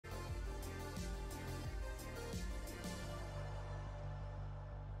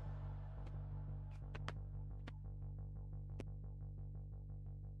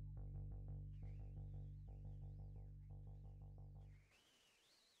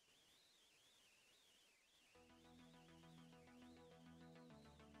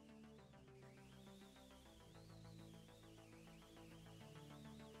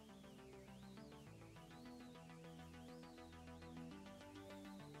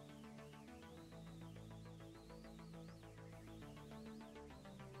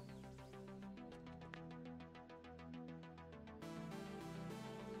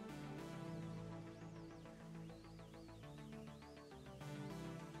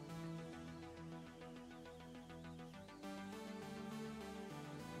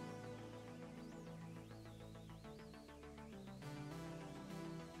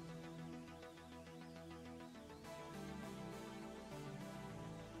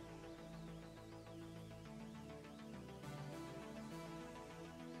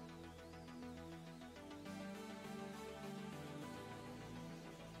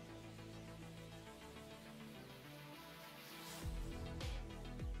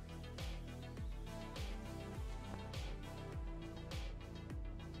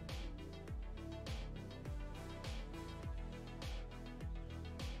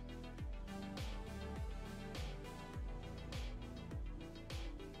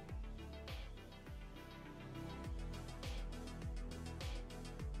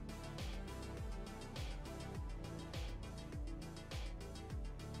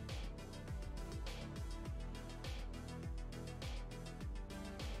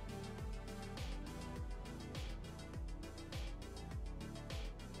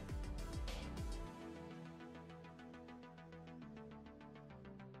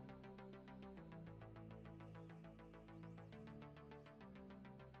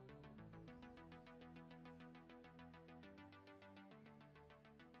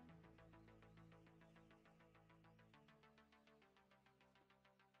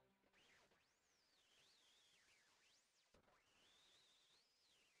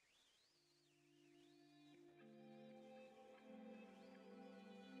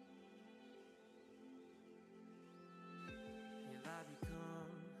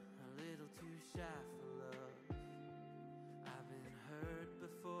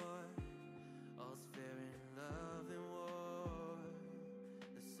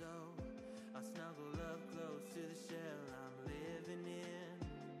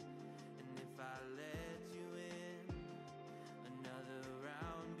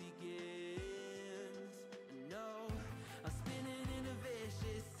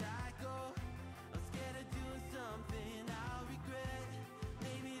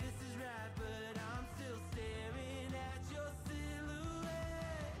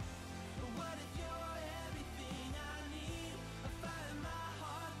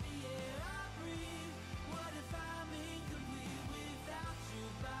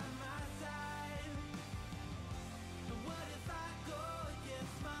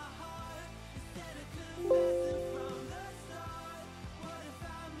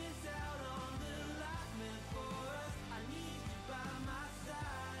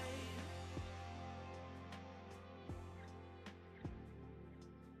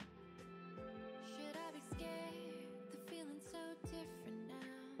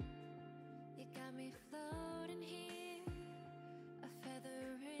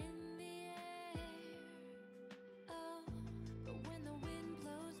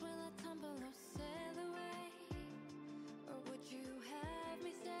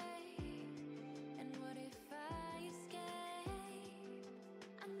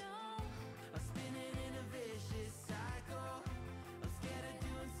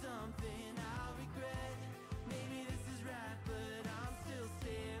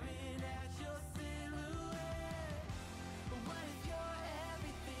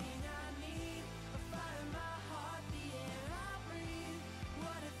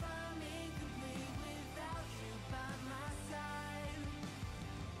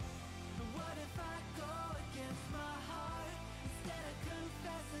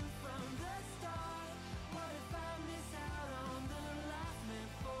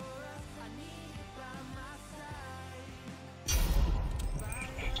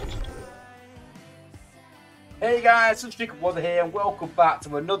Hey guys, Sunstreaker Wozza here, and welcome back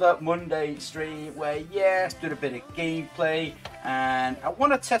to another Monday stream where, yes, doing a bit of gameplay, and I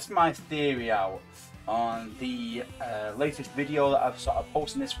want to test my theory out on the latest video that I've sort of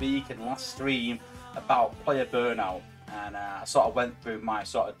posted this week and last stream about player burnout, and I sort of went through my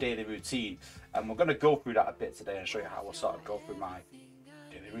sort of daily routine, and we're going to go through that a bit today and show you how we'll sort of go through my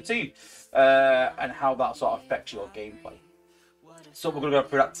daily routine and how that sort of affects your gameplay. So we're going to go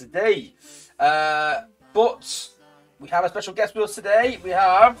through that today. But we have a special guest with us today. We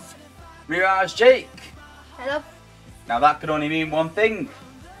have Mirage Jake. Hello. Now that can only mean one thing.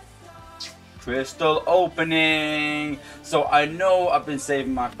 Crystal opening. So I know I've been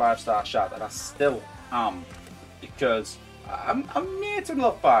saving my 5-star shot, and I still am, because I'm near to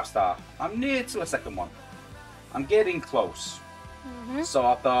another 5-star. I'm near to a second one. I'm getting close. So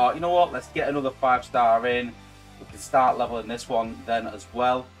I thought, you know what, let's get another 5-star in. We can start leveling this one then as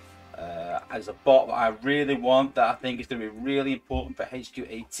well. As a bot that I really want, that I think is going to be really important for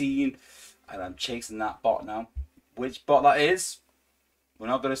HQ18, and I'm chasing that bot now. Which bot that is, we're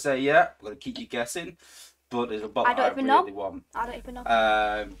not going to say yet. We're going to keep you guessing, but there's a bot I really want. I don't even know.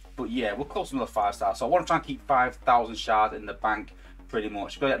 But yeah, we're close to another 5-star, so I want to try and keep 5,000 shards in the bank pretty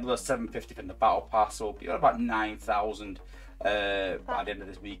much. We're going to get another 750 from the battle pass, so we'll be about 9,000 by the end of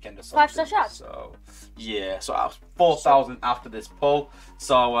this weekend or something. 5-star shards? So yeah, so 4,000 after this pull.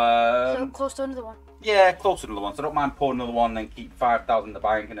 So close to another one. Yeah, close to another one. So I don't mind pulling another one and keep 5,000 in the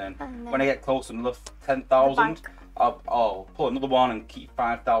bank, and then when I get close to another 10,000, I'll pull another one and keep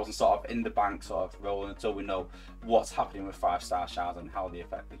 5,000 sort of in the bank, sort of rolling until we know what's happening with 5-star shards and how they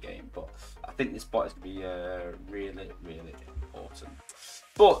affect the game. But I think this bot is going to be really, really important.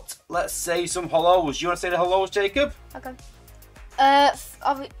 But let's say some hellos. You want to say the hellos, Jacob? Okay.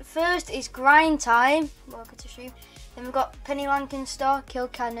 First is grind time. Welcome to stream. Then we've got Penny Lankenstar, Kill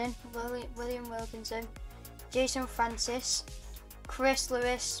Cannon, William Wilkinson, Jason Francis, Chris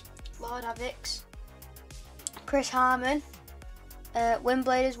Lewis, Lord Havix, Chris Harmon,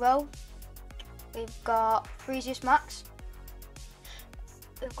 Windblade as well. We've got Fresius Max.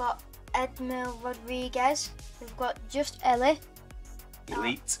 We've got Edmil Rodriguez. We've got Just Ellie.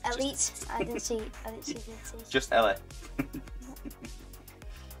 Elite. Elite. I didn't see. Just Ellie.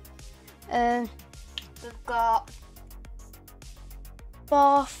 We've got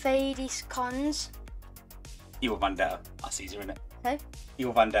Barfadis Cons. Evil Vendetta. That's easier, isn't it? No?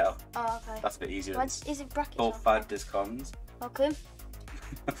 Evil Vendetta. Oh, okay. That's a bit easier. Is it brackets? Both Vendetta Cons. Okay.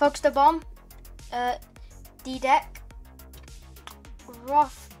 Fogster Bomb. D-Deck.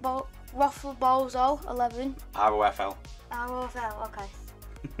 Ruffle Bozo 11. ROFL. ROFL, okay.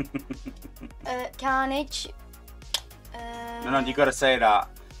 Carnage. No, you got to say that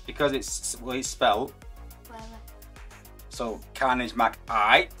because it's spelled. Whatever. So Carnage Mac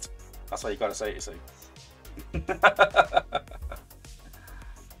Aight. That's what you got to say. You see. We've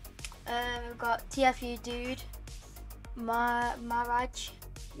got TFU Dude. Maraj.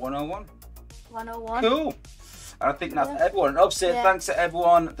 101. 101. Cool. And I think that's everyone. And obviously, thanks to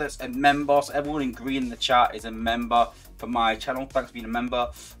everyone that's a member. So everyone in green in the chat is a member for my channel. Thanks for being a member.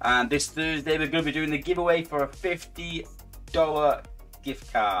 And this Thursday, we're going to be doing the giveaway for a $50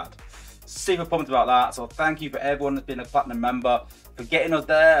 gift card. Super pumped about that. So thank you for everyone that's been a platinum member for getting us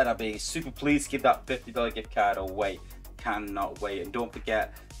there. And I'll be super pleased to give that $50 gift card away. Cannot wait. And don't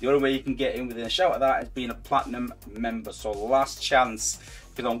forget, the only way you can get in within a shout of that is being a platinum member. So last chance,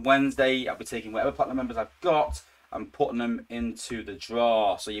 because on Wednesday I'll be taking whatever platinum members I've got and putting them into the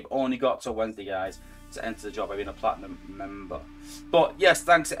draw. So you've only got till Wednesday, guys, to enter the draw by being a platinum member. But yes,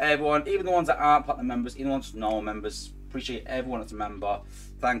 thanks to everyone, even the ones that aren't platinum members, even the ones normal members. Appreciate everyone that's a member.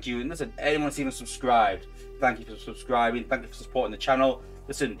 Thank you. And listen, anyone that's even subscribed, thank you for subscribing. Thank you for supporting the channel.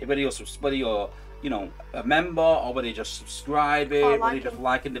 Listen, whether you're you know, a member or whether you're just subscribing, whether you're just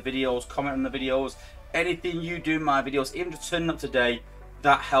liking the videos, commenting on the videos, anything you do in my videos, even just turning up today,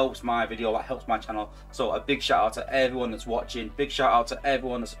 that helps my video, that helps my channel. So a big shout out to everyone that's watching, big shout out to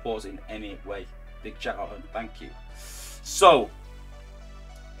everyone that supports it in any way. Big shout out and thank you. So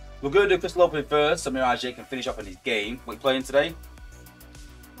we're going to do crystal opening first so Mirage can finish off on his game. What are you playing today?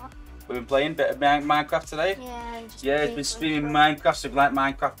 What? We've been playing a bit of Minecraft today. Yeah, it's been streaming Minecraft. So if you like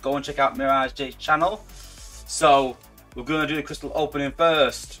Minecraft, go and check out Mirage J's channel. So we're going to do the crystal opening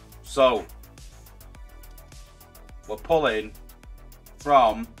first. So we're pulling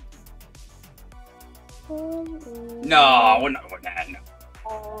from. No, we're not.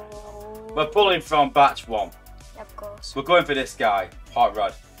 We're pulling from batch 1. Of course. We're going for this guy, Hot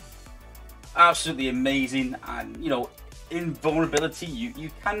Rod. Absolutely amazing, and you know, invulnerability. You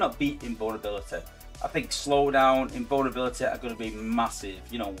cannot beat invulnerability. I think slowdown, invulnerability are going to be massive.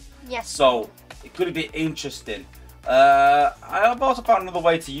 You know. Yes. So it could be interesting. I've also found another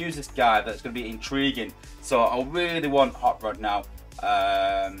way to use this guy that's going to be intriguing. So I really want Hot Rod now.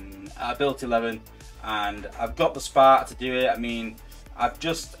 I built 11 and I've got the spark to do it. I mean, I've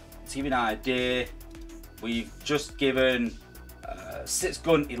just, to give you an idea, we've just given 6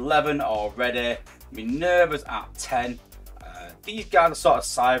 gun 11 already, Minerva's at 10. These guys are sort of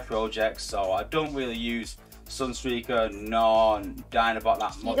side projects, so I don't really use Sunstreaker nor Dinobot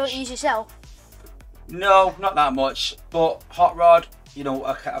that much. You don't use yourself? No, not that much, but Hot Rod, you know,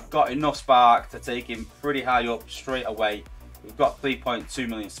 I've got enough spark to take him pretty high up straight away. We've got 3.2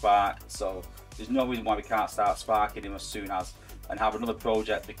 million spark, so there's no reason why we can't start sparking him as soon as and have another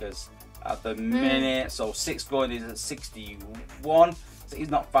project, because at the minute, so 6 going is at 61, so he's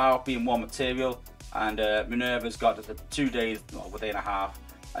not far off being 1 material, and Minerva's got just 2 days, well, a day and a half,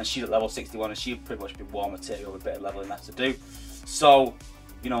 and she's at level 61, and she'll pretty much be 1 material with a bit of leveling left to do. So,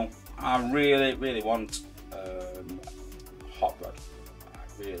 you know, I really want Hot Rod. I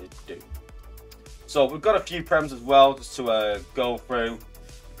really do. So we've got a few prems as well, just to go through.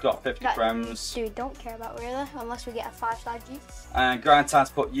 We've got 50 prems. Dude, don't care about really, unless we get a 5-star G. And Grind Times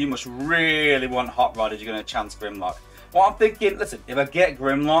put, you must really want Hot Rod if you're going to chance Grimlock. What I'm thinking, listen, if I get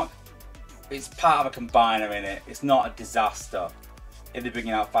Grimlock, it's part of a combiner in it. It's not a disaster if they're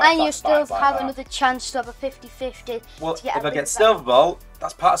bringing out 5 and you still like have that. another chance to have a 50-50. Well, to get if I get Silver Bolt,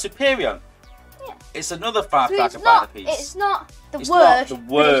 that's part of Superior. Yeah. It's another 5-star so combiner piece. It's not the it's worst, not the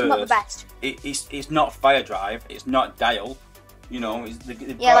but it's not the worst. best. It's not Fire Drive. It's not Dial. You know,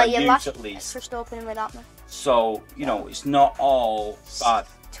 they've Yeah, got like a your use last at least. first opening without me. So, you know, it's not all bad.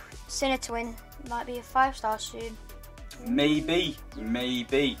 Sinner Twin might be a 5-star soon. Maybe.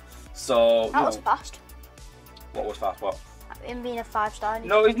 So, That was fast. What was fast? What? Him being a 5-star.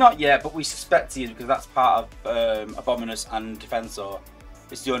 No, he's not yet, but we suspect he is, because that's part of Abominus and Defensor.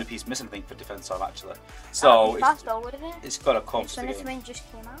 It's the only piece missing, I think, for Defensor, actually. So, fast though, wouldn't it? It's got to come to the Sinner game. Twin just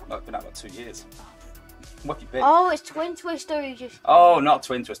came out. No, it's been out about 2 years. What do you think? Oh, it's Twin Twister who just... Oh, not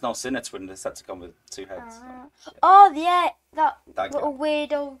Twin Twist, no, Sinner Twin. They're set to come with 2 heads. Yeah. Oh, yeah, that That little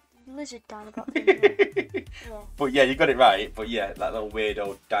weirdo lizard Dinobot thing. Yeah. But yeah, you got it right. But yeah, that little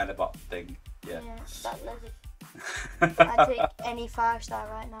weirdo Dinobot thing. Yeah. That lizard. I'd take any 5-star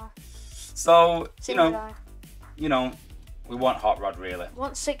right now. So, Sinner you know, we want Hot Rod really.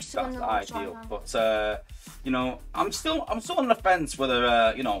 Want 6 to That's win the the launch ideal. right now. But you know, I'm still on the fence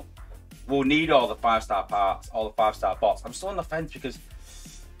whether you know, we'll need all the 5-star parts, all the 5-star bots. I'm still on the fence because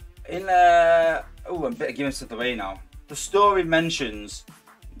in I'm a bit of giving stuff away now. The story mentions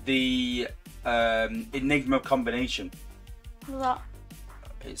the Enigma combination. What's that?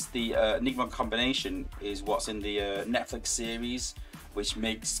 It's the Enigma combination is what's in the Netflix series, which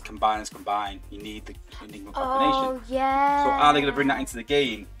makes combiners combine. You need the Enigma combination. Oh, yeah. So are they going to bring that into the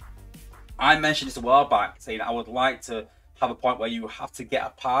game? I mentioned this a while back, saying I would like to have a point where you have to get a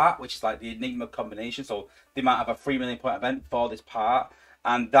part, which is like the Enigma combination. So they might have a 3 million point event for this part,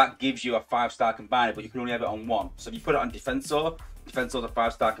 and that gives you a 5-star combiner, but you can only have it on one. So if you put it on Defensor, Defensor's a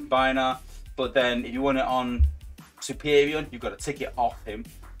 5-star combiner, but then if you want it on Superior, you've got to tick it off him.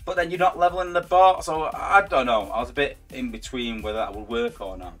 But then you're not leveling the bot, so I don't know. I was a bit in between whether that would work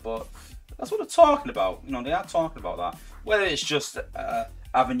or not, but that's what they're talking about. You know, they are talking about that. Whether it's just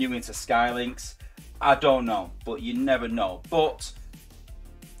avenue into Skylinks, I don't know, but you never know. But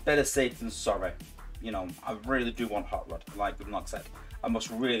better safe than sorry. You know, I really do want Hot Rod. Like Grimlock said, I must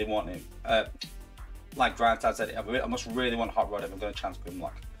really want him. Like Grantad said, I must really want Hot Rod if I'm going to chance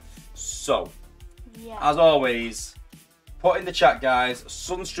Grimlock. So, yeah. As always, put in the chat, guys.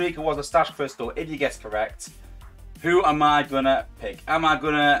 Sunstreaker was a stash crystal. If you guess correct, who am I going to pick? Am I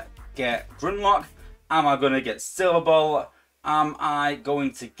going to get Grimlock? Am I going to get Silver Ball? Am I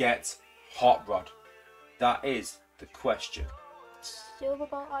going to get Hot Rod? That is the question. Silver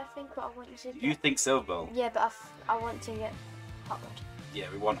Ball, I think, but I want to get... You think Silver Ball? Yeah, but I want to get Hot Rod. Yeah,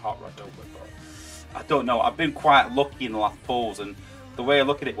 we want Hot Rod, don't we? But I don't know. I've been quite lucky in the last pulls, and the way I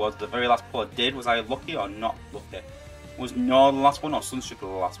look at it was the very last pull I did, was I lucky or not lucky? Was Nor the last one or Sunstreaker the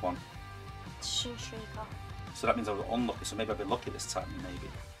last one? Sunstreaker. So that means I was unlucky, so maybe I'll be lucky this time, maybe.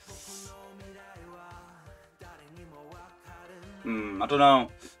 I don't know.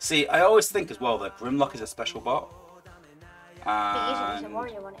 See, I always think as well that Grimlock is a special bot. It isn't, there's a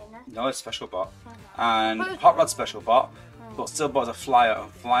warrior one in there. No, it's a special bot. And Hot Rod's special bot, but Silver Bot is a flyer,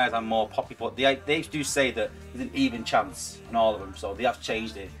 and flyers are more popular. They do say that there's an even chance on all of them, so they have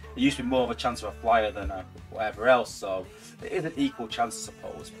changed it. There used to be more of a chance of a flyer than whatever else, so it is an equal chance, I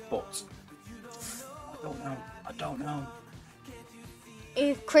suppose. But I don't know.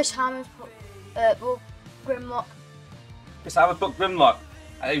 If Chris Hammond's put Grimlock. Chris Hammond put Grimlock.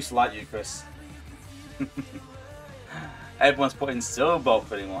 I used to like you, Chris. Everyone's putting Silver Ball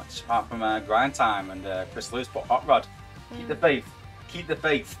pretty much, apart from Grind Time and Chris Lewis put Hot Rod. Keep the faith. Keep the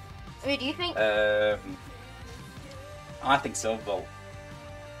faith. Who do you think? I think Silver Ball.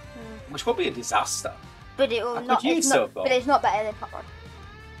 Which would be a disaster. But it will I not. could use Silver Ball. But it's not better than Hot Rod.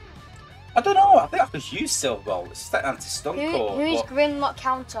 I don't know. I think I could use Silver Ball. It's just that anti-stun core. Who is Grimlock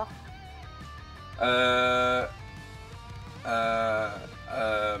counter?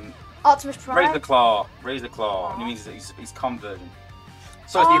 Optimus Prime. Razor Claw. Razor Claw. And it means he's conversion.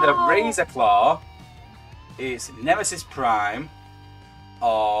 So it's either Razor Claw, it's Nemesis Prime,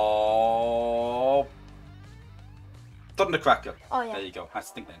 or Thundercracker. Oh yeah. There you go. I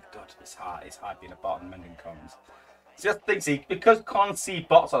just think then, God, it's hard. It's hard being a bot and mending cons. See, that's the thing. See, because cons see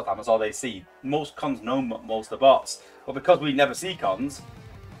bots all the time, that's all they see. Most cons know most of the bots, but because we never see cons,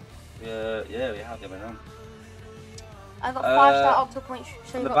 yeah, we have them around. I got 5-star Octo points.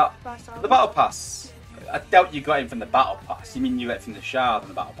 So the 5-star. The Battle Pass. I doubt you got him from the Battle Pass. You mean you got it from the Shard and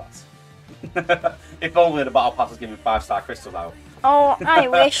the Battle Pass? If only the Battle Pass was giving 5-star crystals out. Oh, I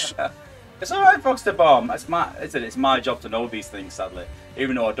wish. It's alright, Fox the Bomb. It's my job to know these things, sadly.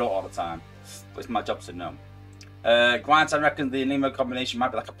 Even though I don't all the time. But it's my job to know. Grantan reckons the Enigma combination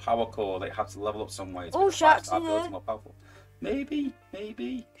might be like a power core that you have to level up some way. Oh, Sharks in more there. powerful. Maybe.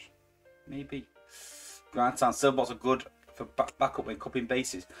 Grantan Silverbots are good for backup when cupping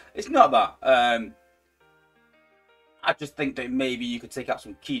bases. It's not that. I just think that maybe you could take out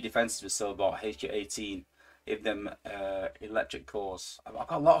some key defenses with Silverbot, HG18, if them electric cores. I've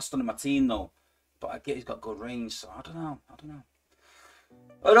got a lot of stun in my team though, but I get he's got good range, so I don't know.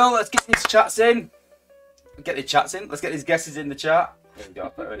 Let's get these chats in. Let's get these guesses in the chat. There we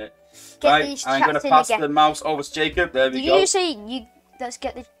go, better in it. Right, I'm going to pass the mouse over to Jacob. There we go. Did you say let's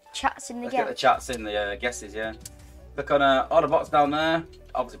get the chats in the Let's get the chats in, the guesses, yeah. Click on Autobots down there.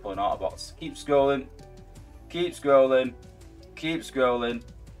 Obviously pulling Autobots. Keep scrolling. No.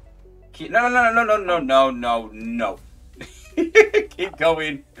 Keep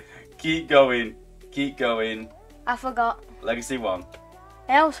going. I forgot. Legacy 1.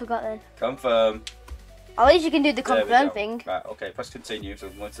 I almost forgot then. Confirm. At least you can do the confirm thing. Right, okay, press continue, so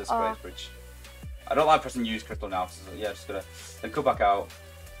we're going to the space bridge. I don't like pressing use crystal now, so yeah, just gonna then come back out.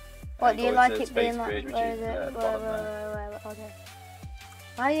 What do you like it being like? Bridge, Where is it? Okay.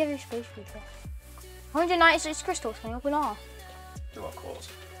 Why do you have your space bridge there? 196 crystals, can you open all? Do of course.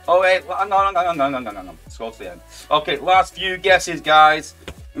 Oh wait, hang on. Scroll to the end. Okay, last few guesses, guys.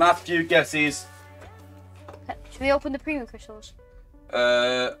 Okay, should we open the premium crystals?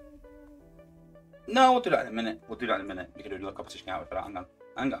 No, we'll do that in a minute. We can do the competition out for that. Hang on.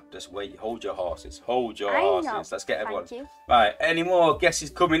 Hang on, just wait. Hold your horses. Hold your I horses. know. Let's get everyone. Thank you. Right, any more guesses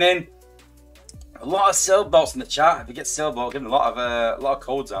coming in? A lot of silver bolts in the chat. If you get silver bolt, give them a lot of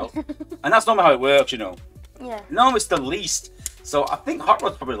codes out. And that's normally how it works, you know. Yeah. Normally it's the least. So I think Hot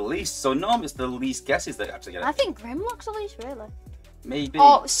Rod's probably the least. So normally it's the least guesses that actually get it. I think Grimlock's the least, really. Maybe.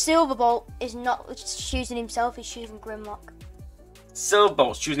 Oh, Silverbolt is not choosing himself, he's choosing Grimlock. Silver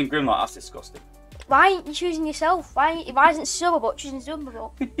bolt's choosing Grimlock. That's disgusting. Why aren't you choosing yourself? Why isn't Silverbolt choosing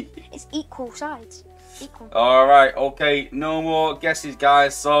Silverbolt? It's equal sides. Equal. Alright, okay. No more guesses,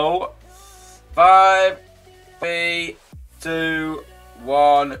 guys. So, 5, 3, 2,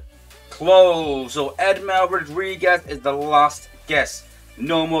 1, close. So, Edmel Rodriguez is the last guess.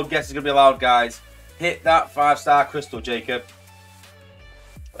 No more guesses going to be allowed, guys. Hit that 5-star crystal, Jacob.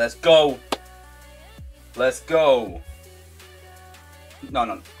 Let's go. Let's go. No,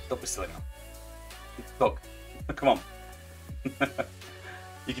 don't be silly now. Look, come on.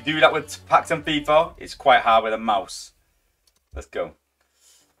 You can do that with packs and FIFA. It's quite hard with a mouse. Let's go.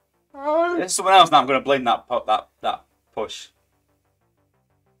 There's someone else now. I'm going to blame that push.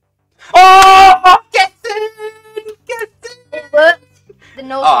 Oh! Get in! Get in! It worked. The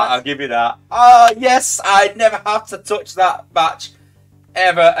nose I'll give you that. Oh, yes. I never have to touch that match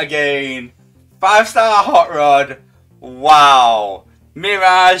ever again. 5-star Hot Rod. Wow.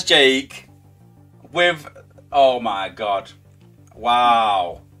 Mirage Jake with, oh my god,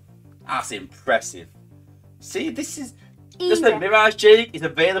 wow, that's impressive. See, this is just the Mirage Jake is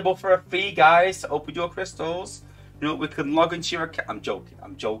available for a fee, guys. To open your crystals, you know, we can log into your account.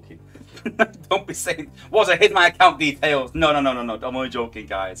 I'm joking. Don't be saying, Wozza, here's my account details. No, I'm only joking,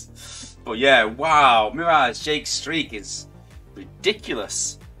 guys. But yeah, wow, Mirage Jake's streak is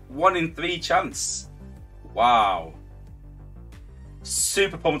ridiculous. 1 in 3 chance. Wow.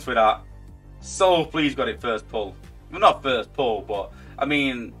 Super pumped with that. So pleased got it first pull. Well, not first pull, but I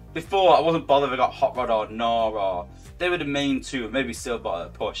mean, before I wasn't bothered if I got Hot Rod or Nor, or they were the main two, maybe Silverbot at a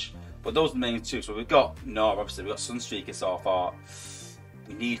push, but those are the main two. So we've got Nor, obviously, we've got Sunstreaker so far.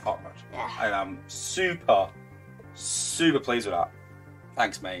 We need Hot Rod. Yeah. And I'm super pleased with that.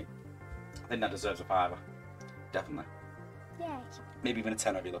 Thanks, mate. I think that deserves a 5. Definitely. Yeah. Maybe even a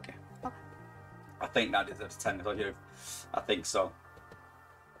 10 I'd be lucky. Okay. I think that deserves a 10 if you. I think so.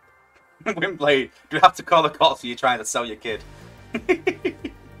 Wimblade, do you have to call the cops for you trying to sell your kid?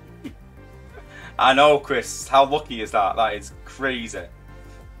 I know, Chris. How lucky is that? That is crazy.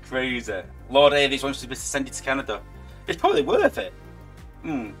 Crazy. Lord Avis wants to send you to Canada. It's probably worth it.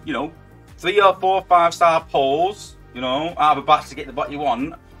 You know, 3 or 4 5-star polls, you know, out of a batch to get the bot you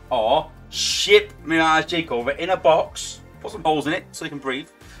want, or ship Mirage Jake over in a box, put some holes in it so he can breathe,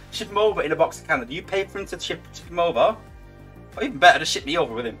 ship him over in a box to Canada. You pay for him to ship him over. Or even better, just ship me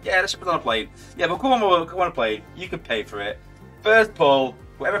over with him. Yeah, let's ship us on a plane. Yeah, but come on a plane. You can pay for it. First pull,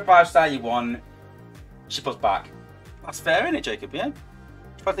 whatever 5-star you want, ship us back. That's fair, isn't it, Jacob? Yeah?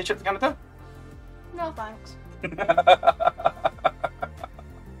 Birthday trip to Canada? No thanks.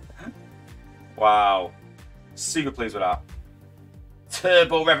 Wow. Super pleased with that.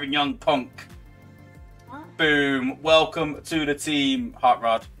 Turbo Reverend Young Punk. What? Boom. Welcome to the team, Hot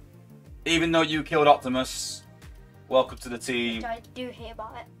Rod. Even though you killed Optimus, welcome to the team. I do hear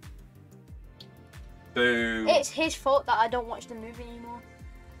about it. Boom. It's his fault that I don't watch the movie anymore.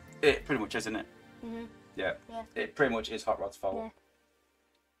 It pretty much is, isn't it? Mhm. Yeah. Yeah. It pretty much is Hot Rod's fault. Yeah.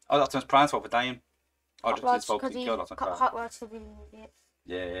 Oh, Optimus Prime's fault for dying. Oh, just his fault because he killed Optimus Prime. Hot Rod's the being an idiot.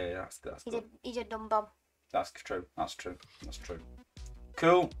 Yeah. He's a dumb bum. That's true. That's true.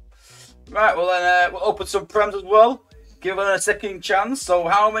 Cool. Right, well then we'll open some prems as well. Give it a second chance. So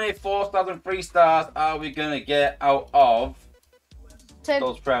how many 4-stars and 3-stars are we gonna get out of 2.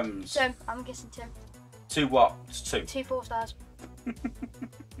 those prems? 2. I'm guessing 2. 2 what? 2. 2 4-stars.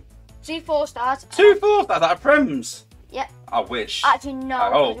 2 4-stars. 2 4-stars out of prems? Yeah. I wish. Actually, no.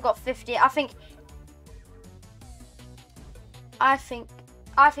 I hope. We've got 50. I think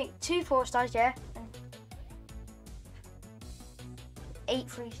 2 4-stars, yeah. And 8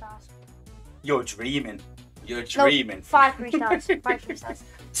 3-stars. You're dreaming. You're No, dreaming. 5 3-stars. 5 3-stars.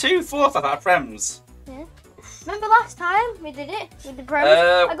 2 4-stars out of prems. Yeah. Remember last time we did it with the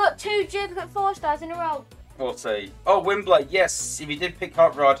prems? I got 2 duplicate 4-stars in a row. We'll see. Oh, Wimblade, yes. If you did pick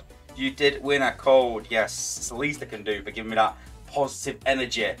Hot Rod, you did win a code. Yes, it's the least I can do for giving me that positive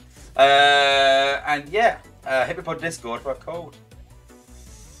energy. And yeah, hit me on Discord for a code.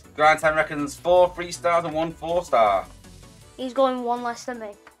 Grand Time reckons 4 3-stars and 1 4-star. He's going 1 less than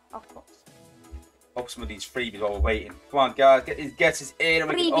me, of course. Hope some of these freebies while we're waiting. Come on, guys, get these guesses in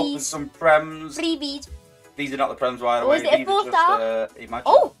and we can open some prems. Freebies. These are not the prems, by the Oh, way. is it a These are 4-star? Imagine.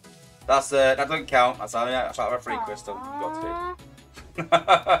 Oh! That doesn't count. That's out of a free crystal. You got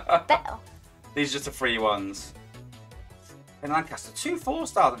Better. These are just the free ones. In Lancaster, 2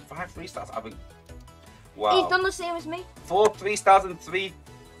 4-stars and 5 3-stars. I mean, wow. He's done the same as me. 4 3-stars and 3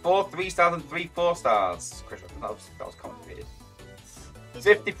 3-stars and 3 4-stars. Chris, that was complicated.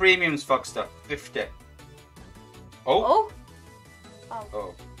 50 premiums, Fogster. 50. Oh. Oh. Oh.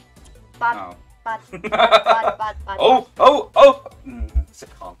 Oh. Bad. Oh. Bad. Bad. Oh. It's a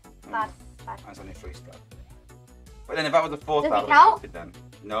con. Bad. That's only 3-star. But then if that was a 4-star, Does it count? then.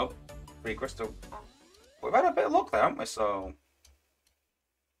 No. Free crystal. We've had a bit of luck there, haven't we? So.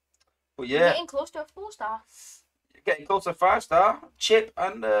 But You're yeah. getting close to a 4-star. Getting close to 5-star. Chip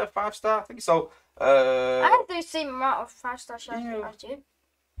and 5-star. I think so. I have the same amount of 5-star shards Yeah. as you.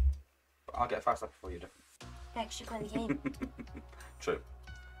 I'll get a 5-star before you do. Yeah, 'cause you play the game. True.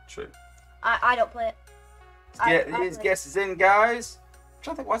 I don't play it. His guess is in, guys. I'm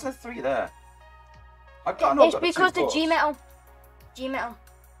trying to think, why is there 3 there? I've got another. It's because the G metal. G metal.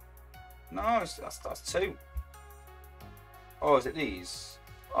 No, that's 2. Oh, is it these?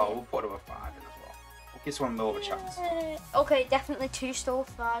 Oh, we'll put another 5 in as well. We'll give one more of a chance. Okay, definitely 2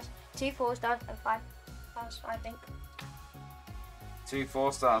 stars, 2 4-stars, and 5 stars, I think. 2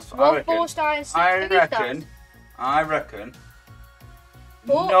 4-stars. 1 4-star and 6 3-stars. I reckon.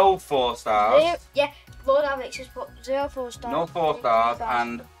 Four. No 4-stars. Yeah, Lord Alex has put 0 4-stars. No 4-stars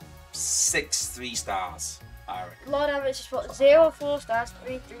and 6 3-stars. I reckon. Lord Alex has put 0 4-stars,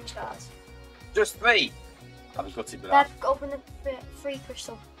 3 3-stars. Just 3. I'll be gutted with that. Dad, open the free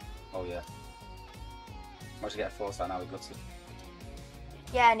crystal. Oh yeah. Once you get a 4-star now, we're gutted.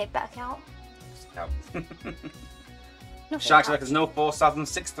 Yeah, and it better count. Count. No, Sharks reckons no 4-stars and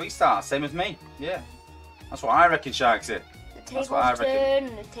 6 3-stars. Same as me. Yeah. That's what I reckon, Sharks. The That's what I tables reckon.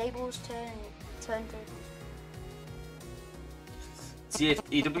 turn, the tables turn, turn tables.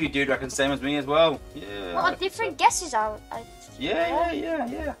 TFEW dude reckons same as me as well. Yeah. What are different guesses are? Yeah. Yeah,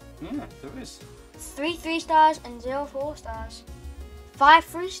 there is. 3 3-stars and 0 4-stars. 5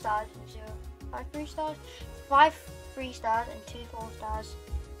 3-stars and 0. 5 3-stars. 5 3-stars and 2 4-stars.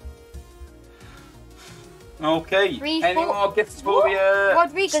 Okay. Three, Any four- more gifts before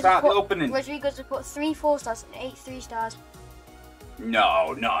we start the opening? Rodriguez has put 3 4-stars and 8 3-stars.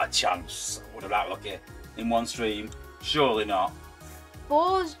 No, not a chance. What did that look at in one stream? Surely not.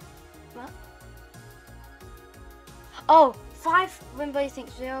 4s. What? Oh, 5. Wimbley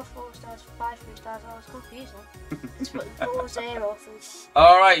thinks 0 4-stars, 5 3-stars. I was confused then. It's put 4 0 3.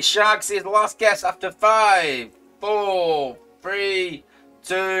 Alright, Sharks is the last guess after 5, 4, 3,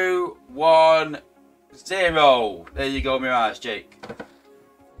 2, 1, 0. There you go, Mirage, Jake.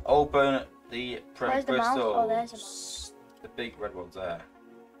 Open the Where's the mouse? Oh, there's crystals. The big red ones there.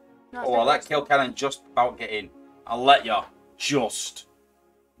 No, Oh, I'll let Kill Cannon just about get in. I'll let you just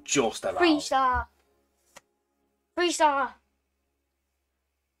about. 3-star. 3-star.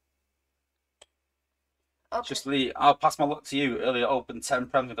 Okay. Just Lee, I'll pass my luck to you. Earlier opened 10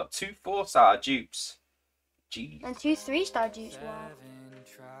 prems. We've got 2 4-star dupes. Jeez. And 2 3-star juice. Wow.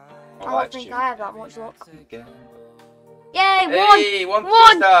 I like don't think dupe. I have that much luck. Okay. Yay, Hey, 1!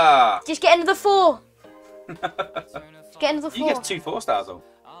 3-star. Just get into the 4. Just get into the 4. You get 2 4-stars though.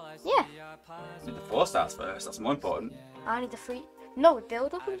 Yeah. Do the 4-stars first. That's more important. I need the 3. No, we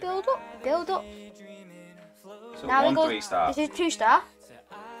build up and build up. Build up. So Now 1 we go. 3-star. This is 2-star.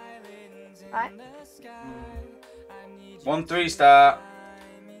 Right. 1 3-star.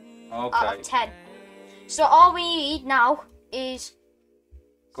 Out Okay. of 10. So all we need now is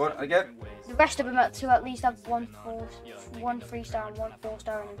Go on again. the rest of them to at least have 1 3-star and 1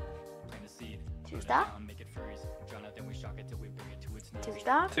 4-star and 2-star.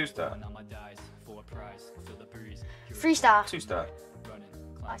 2-star. 2-star. 3-star. 2-star.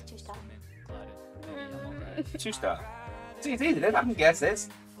 That's 2-star. 2-star. It's easy, isn't it? I can guess this.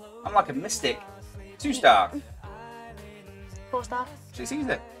 I'm like a mystic. 2-star. 4-star. It's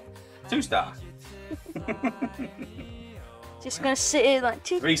easy. 2-star. Just gonna sit here like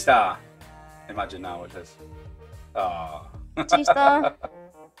 3-star. Imagine now what it is. Oh. 2-star.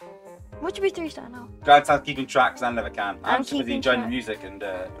 What should be 3-star now? Glad to keeping track because I never can. I'm I'm just busy keeping enjoying the track. music and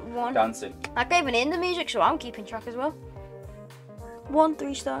 1. dancing. I can't even in the music, so I'm keeping track as well. 1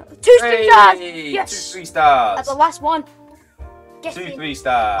 3-star. 2 3-stars! Yes! 2 3-stars. That's the last one. Get 2 in.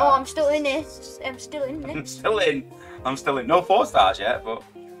 3-stars. Oh, I'm still in this. I'm still in I'm this. still in. I'm still in. No 4-stars yet, but.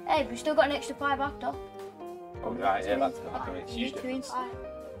 Hey, we've still got an extra 5 after. Oh, right, yeah, that's going to make a huge Two difference. inside.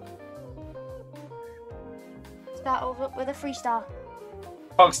 Start over with a 3-star.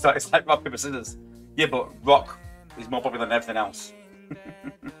 Rockstar, it's like rock, paper, scissors. Yeah, but rock is more popular than everything else.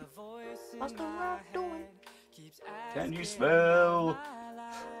 What's the rock doing? Can you smell?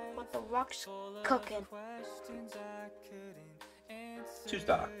 What the rock's cooking.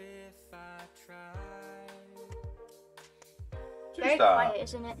 2-star. Very 2-star. quiet,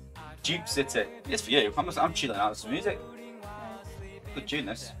 isn't it? Duke City. It's for you. I'm chilling out with some music. Good tune,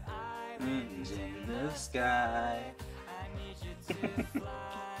 this. In the sky.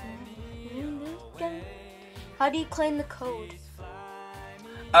 How do you claim the code?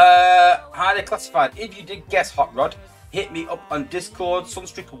 Highly classified. If you did guess Hot Rod, hit me up on Discord,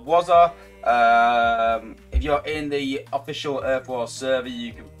 Sunstreaker Wozza. If you're in the official Earth War server,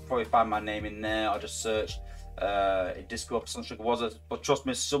 you can probably find my name in there. I'll just search Discord Sunstreaker Wozza. But trust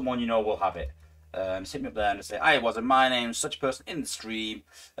me, someone you know will have it. Just hit me up there and just say, "Hi, Wozza, my name's such a person in the stream."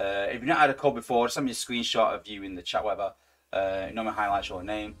 If you've not had a code before, just send me a screenshot of you in the chat, whatever. You know, my highlights your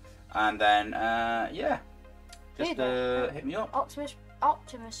name, and then yeah, just hit me up.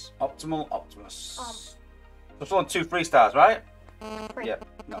 Optimus. Optimal Optimus. Just on 2 3-stars, right? 3. Yeah.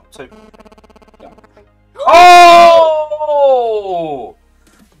 No, 2. Yeah. Oh!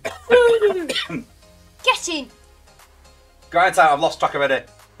 Get in! Grind time, I've lost track already.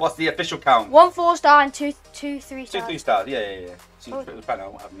 What's the official count? 1 4-star and 2 3 stars. 2 3-stars, yeah. Seems pretty bad, I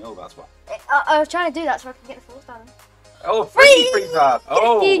won't have me over, that's why. I was trying to do that so I can get the 4-star then. Oh, 3 3-stars!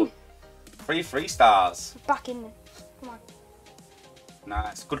 Oh! in. 3 3-stars. Back in there. Come on.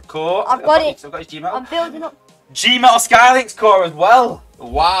 Nice. Good core. I've got it. I've got his G-Metal. I'm building up. G-Metal Skylinks core as well.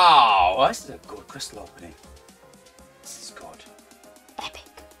 Wow. This is a good crystal opening. This is good. Epic.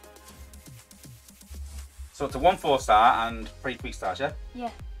 So it's a 1 4-star and 3 3-stars, yeah? Yeah.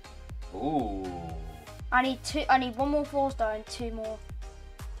 Ooh. I need 1 more 4-star and 2 more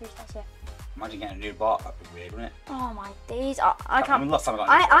 3-stars, yeah. Imagine getting a new bot. That'd be weird, wouldn't it? Oh my days. I can't. Last time I got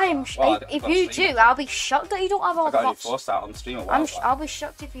I am. If you do, I'll be shocked that you don't have all I the got a new bots. 4-star on stream a while back. I'll be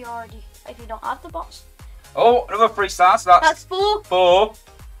shocked if you don't have the bots. Oh, another 3-star, so That's 4. 4.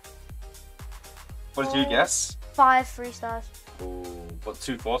 What did you guess? 5 3-stars. Ooh, but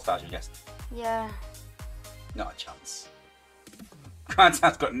 2 4-stars you guessed. Yeah. Not a chance.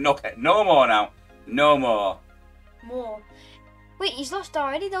 Grandad's got no more now. No more. More. Wait, he's lost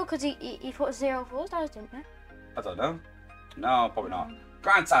already though, because he put 0 4-stars, didn't he? I don't know. No, probably not.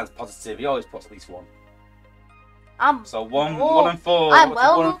 Grandad's positive. He always puts at least 1. So 1 and 4. I'm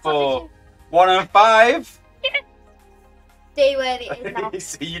well 1 and 4. 1 and 5. Stay where it is now.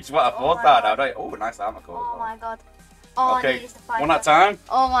 See, you just want a 4-star now, don't you? Oh, nice armor code. Oh my god. All I Okay, need is the 5. 1 at a time.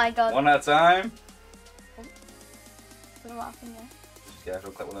 Oh my god. 1 at a time. What happened there? Yeah,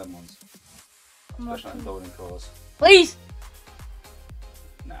 don't click one of them ones. Come on, Especially on loading cores. please.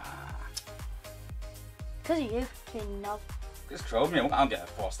 Nah. Because of you, you knob. It's Chromium. I'll get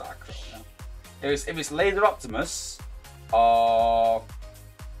a 4-star Chromium. If it's Laser Optimus or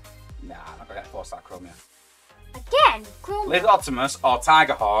nah, I'm not gonna get a 4-star Chromium. Again, Chrome. Laser Optimus or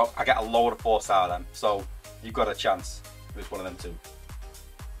Tiger Hawk, I get a load of 4-star then. So you've got a chance with one of them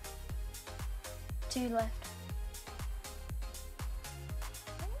 2 left.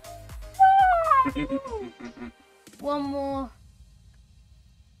 One more.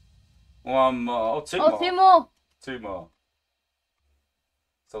 One more. Oh, 2 Oh, more. 2 more. 2 more.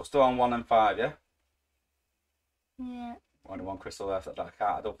 So still on 1 and 5, yeah? Yeah. Only 1 crystal left. I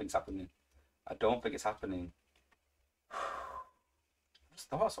don't think it's happening. I don't think it's happening. I just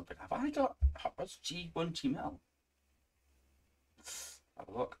thought of something. Have I got Hot Rod's G1 G-Metal? Have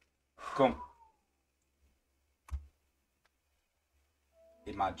a look. Come.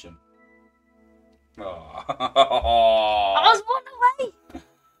 Imagine. Oh. I was 1 away.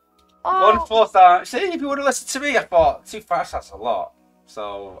 Oh. 1 4-star. See, if you would have listened to me, I thought 2 5-stars a lot.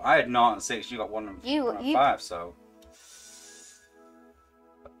 So I had 0 and 6. You got 1 and 5. So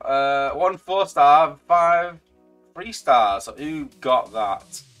 1 4-star, 5 3-stars. So who got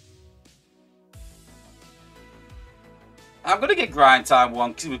that? I'm gonna get grind time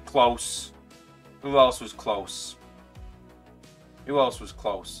 1 because it was close. Who else was close? Who else was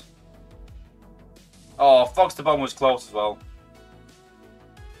close? Oh, Fox the Bomb was close as well.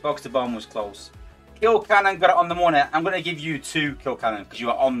 Fox the Bomb was close. Kill Cannon got it on the money. I'm going to give you 2 Kill Cannon because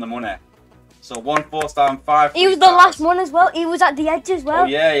you are on the money. So 1 4-star and 5 He was the last one as well. He was at the edge as well. Oh,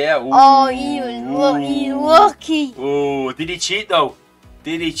 yeah. Ooh. Oh, he was lucky. Oh, did he cheat though?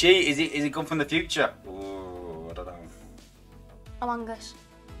 Did he cheat? Is he come from the future? Oh, I don't know. Among Us.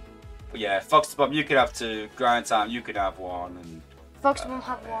 But yeah, Fox the Bomb, you could have 2. Grind Time, you could have 1. And Fox will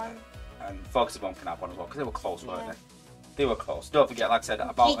have 1. And Fox the Bomb can have 1 as well because they were close, weren't they? They were close. Don't forget, like I said,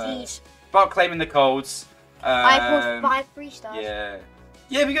 about claiming the codes. I put 5 3-stars. Yeah.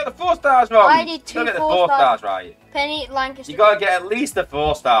 Yeah, we got the 4-stars wrong. I did 2 you gotta get the 4-stars right. Penny Lancaster. You gotta get at least the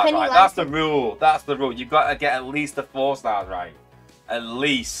 4-stars Penny right. Lancaster. That's the rule. That's the rule. You gotta get at least the 4-stars right. At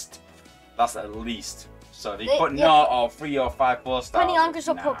least. That's at least. So they put not or 3 or 5 4 stars. Penny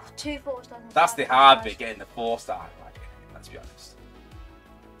Lancashire will put 2 4 stars. That's the hard bit, getting the 4 star. Like, let's be honest.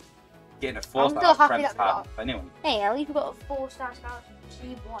 Getting a 4 star friend's hard for anyone. Hey, at least we got a 4-star scout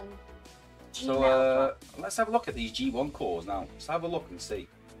G1. So let's have a look at these G1 cores now. Let's have a look and see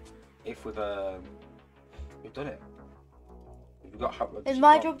if we've done it. We've got Hot Rod. Is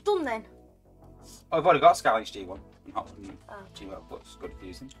my job done then? Oh, we've already got Skylinks G1. G1, but it's good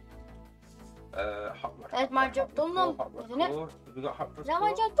fusing. Hot Rod. Is my job done then? Isn't it? Have we got Hot Rod? Is that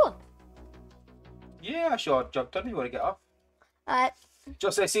my job done? Yeah, sure. Job done. You want to get off? Alright.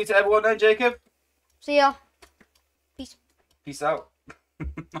 Just say see you to everyone then, Jacob. See ya. Peace. Peace out.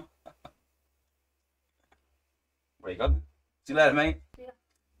 Where you gone? See you later, mate. See ya.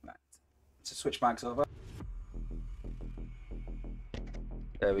 Right. Let's switch mics over.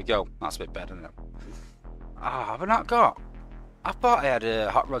 There we go. That's a bit better, isn't it? Ah, have I not got? I thought I had a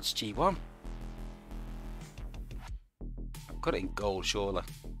Hot Rods G1. I've got it in gold, surely.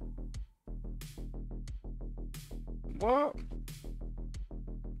 What?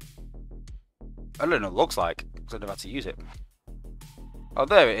 I don't know what it looks like, because I never had to use it. Oh,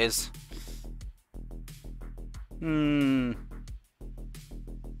 there it is. I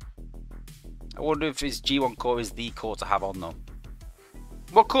wonder if his G1 core is the core to have on, though.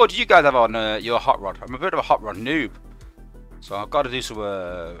 What core do you guys have on your Hot Rod? I'm a bit of a Hot Rod noob, so I've got to do some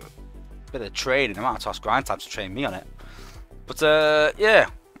bit of training. I might have to ask Grind Time to train me on it. But yeah,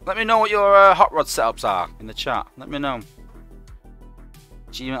 let me know what your Hot Rod setups are in the chat. Let me know.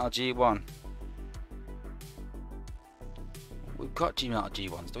 G-Metal G1. We've got G-Metal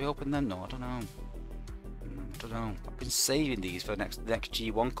G1s. Do we open them? No, I don't know. I don't know. I've been saving these for the next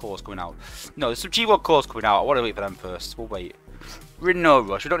G1 cores coming out. No, there's some G1 cores coming out. I want to wait for them first. We'll wait. We're in no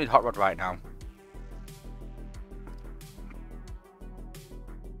rush. We don't need Hot Rod right now.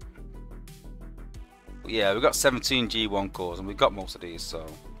 But yeah, we've got 17 G1 cores and we've got most of these, so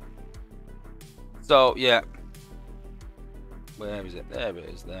yeah. Where is it? There it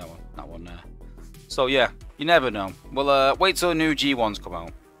is. There one. That one there. So yeah, you never know. We'll wait till new G1s come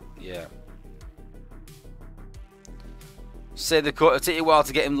out. Yeah. Say the cut. It'll take you a while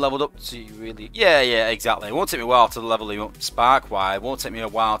to get him leveled up to really. Yeah, exactly. It won't take me a while to level him up spark wise. It won't take me a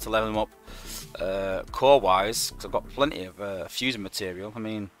while to level him up core wise, because I've got plenty of fusing material. I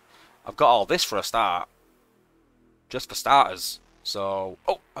mean, I've got all this for a start, just for starters. So,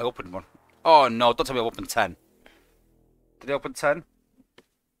 oh, I opened one. Oh no! Don't tell me I opened 10. Did I open 10?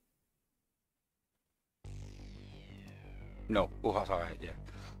 No. Oh, that's alright. Yeah.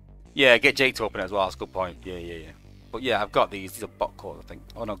 Yeah, get Jake to open it as well. That's a good point. Yeah. But yeah, I've got these. These are bot cores, I think.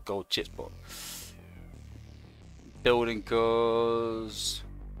 Oh no, gold chips, but building cores,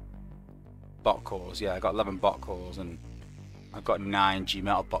 bot cores. Yeah, I got 11 bot cores, and I've got 9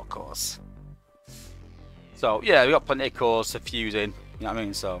 G-Metal bot cores. So yeah, we got plenty of cores to fuse in. You know what I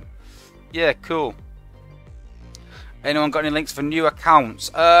mean? So yeah, cool. Anyone got any links for new accounts?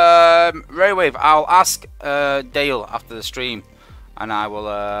 Raywave, I'll ask Dale after the stream, and I will.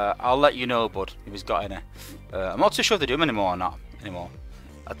 I'll let you know, bud, if he's got any. I'm not too sure if they do them anymore or not.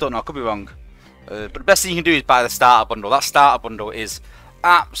 I don't know. I could be wrong. But the best thing you can do is buy the starter bundle. That starter bundle is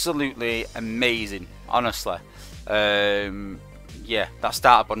absolutely amazing. Honestly, yeah, that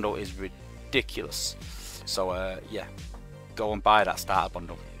starter bundle is ridiculous. So yeah, go and buy that starter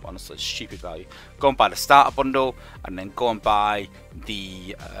bundle. Honestly, stupid value. Go and buy the starter bundle, and then go and buy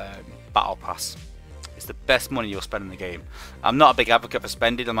the battle pass. It's the best money you'll spend in the game. I'm not a big advocate for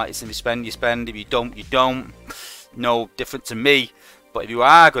spending. I'm like, if you spend, you spend. If you don't, you don't. No different to me. But if you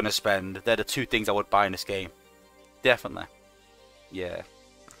are going to spend, they're the 2 things I would buy in this game. Definitely. Yeah.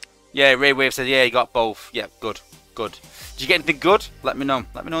 Yeah, Raywave says, yeah, you got both. Yeah, good. Did you get anything good? Let me know.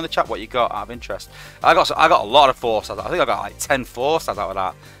 Let me know in the chat what you got out of interest. I got a lot of 4 stars. I think I got like 10 4 stars out of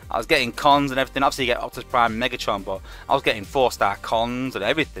that. I was getting cons and everything. Obviously, you get Optus Prime, Megatron, but I was getting 4-star cons and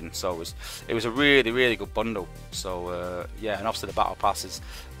everything. So it was a really good bundle. So yeah, and obviously the battle pass is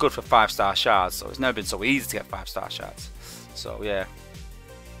good for 5-star shards. So it's never been so easy to get 5-star shards. So yeah.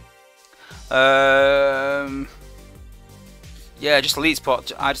 Yeah, just Elite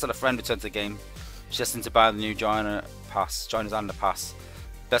Spot. I just had a friend return to the game, suggesting to buy the new Joiners and the pass.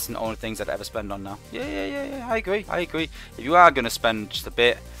 Best and only things I'd ever spend on now. Yeah. I agree. If you are going to spend just a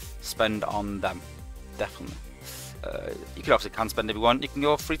bit, spend on them. Definitely. You can obviously spend if you want. You can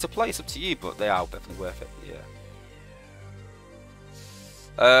go free to play. It's up to you, but they are definitely worth it.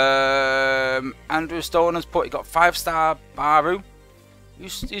 Yeah. Andrew Stone has put. He got 5-star Baru.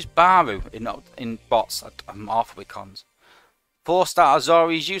 Who's Baru in bots? I'm awful with cons. 4-star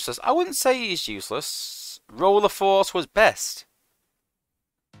Azori is useless. I wouldn't say he's useless. Roller Force was best.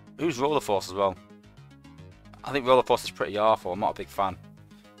 Who's Roller Force as well? I think roller coaster is pretty awful. I'm not a big fan.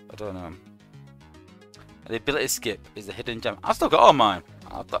 I don't know. The ability skip is the hidden gem. I've still got all mine.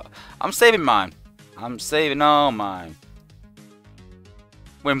 I'm saving mine. I'm saving all mine.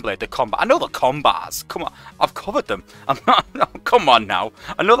 Windblade, the combat. I know the combats. Come on, I've covered them. I'm not. Come on now.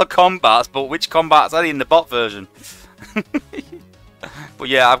 I know the combats, but which combats are they in the bot version? But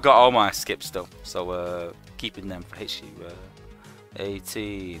yeah, I've got all my skips still. So keeping them for HQ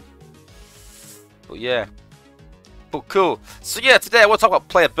 18. But yeah. But cool. So yeah, today I want to talk about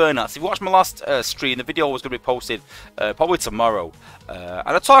player burnout. So if you watched my last stream, the video was going to be posted probably tomorrow. And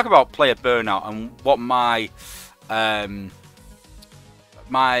I talk about player burnout and what my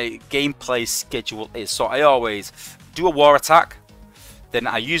my gameplay schedule is. So I always do a war attack, then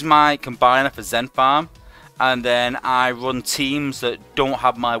I use my combiner for Zen farm, and then I run teams that don't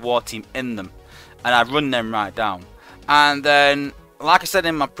have my war team in them, and I run them right down. And then, like I said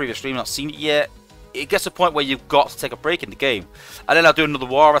in my previous stream, not seen it yet, it gets to a point where you've got to take a break in the game, and then I'll do another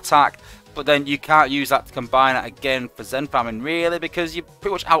war attack, but then you can't use that to combine it again for Zen farming really, because you're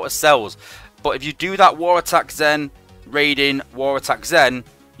pretty much out of cells. But if you do that war attack Zen, raiding, war attack Zen,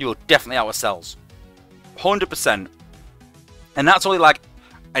 you're definitely out of cells, 100%. And that's only like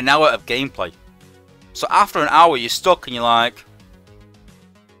an hour of gameplay. So after an hour you're stuck and you're like,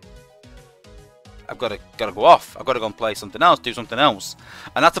 I've got to go off. I've got to go and play something else, do something else.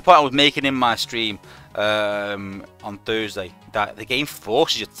 And that's the point I was making in my stream on Thursday. That the game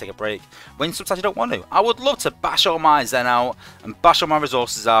forces you to take a break when sometimes you don't want to. I would love to bash all my Zen out and bash all my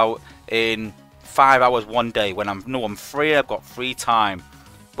resources out in 5 hours one day when I'm free. I've got free time.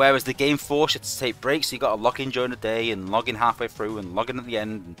 Whereas the game forces you to take breaks, so you got to log in during the day and log in halfway through and log in at the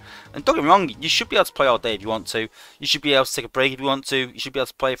end. And don't get me wrong, you should be able to play all day if you want to. You should be able to take a break if you want to. You should be able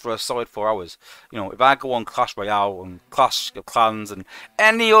to play for a solid 4 hours. You know, if I go on Clash Royale and Clash of Clans and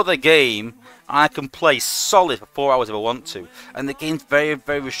any other game, I can play solid for 4 hours if I want to. And the game's very,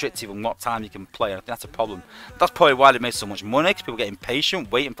 very restrictive on what time you can play. I think that's a problem. That's probably why they make so much money, because people get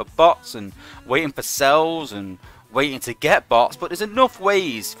impatient, waiting for bots and waiting for cells and waiting to get bots. But there's enough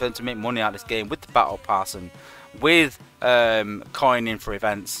ways for them to make money out of this game with the battle pass and with coining for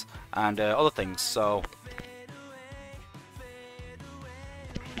events and other things. So,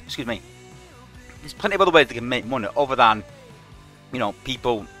 excuse me, there's plenty of other ways they can make money other than, you know,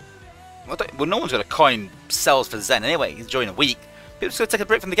 people. Well, no one's going to coin cells for Zen anyway during a week. People just going to take a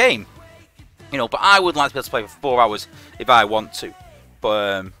break from the game, you know. But I would like to be able to play for 4 hours if I want to.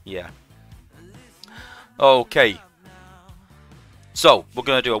 But yeah. Okay, so we're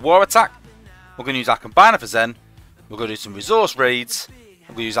going to do a war attack, we're going to use our combiner for Zen, we're going to do some resource raids, we're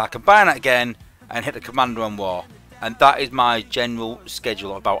going to use our combiner again and hit the commander on war. And that is my general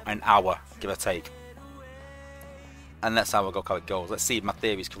schedule of about an hour, give or take. And that's how how it goes. Let's see if my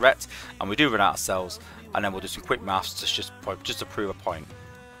theory is correct and we do run out of cells, and then we'll do some quick maths just to prove a point.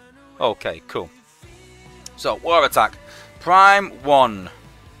 Okay, cool. So, war attack, prime 1.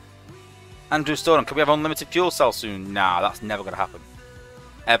 Andrew Stone, can we have unlimited fuel cells soon? Nah, that's never going to happen.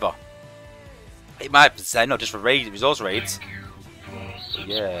 Ever. It might be Zen, no, just for resource raids.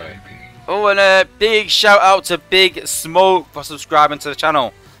 Yeah. Oh, and a big shout out to Big Smoke for subscribing to the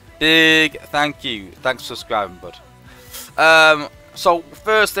channel. Big thank you. Thanks for subscribing, bud. So,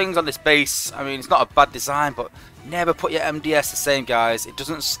 first things on this base, I mean, it's not a bad design, but never put your MDS the same, guys. It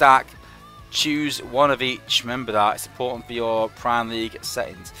doesn't stack. Choose one of each. Remember that. It's important for your Prime League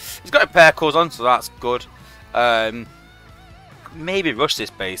settings. He's got repair cores on, so that's good. Maybe rush this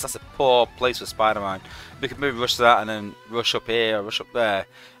base. That's a poor place for Spider-Man. We could maybe rush that and then rush up here, or rush up there,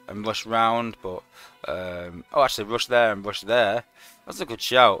 and rush round. But oh, actually, rush there and rush there. That's a good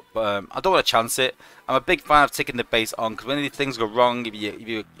shout. But I don't want to chance it. I'm a big fan of taking the base on, because when these things go wrong, if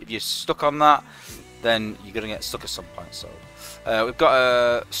you're stuck on that, then you're gonna get stuck at some point. So. We've got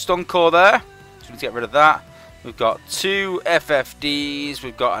a stun core there, so we need to get rid of that. We've got 2 FFDs,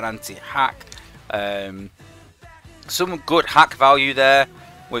 we've got an anti-hack, some good hack value there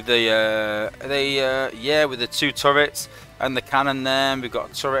with the with the 2 turrets and the cannon there. We've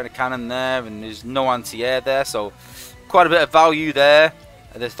got a turret and a cannon there, and there's no anti-air there, so quite a bit of value there.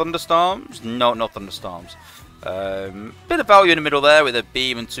 Are there thunderstorms? No thunderstorms. Bit of value in the middle there with a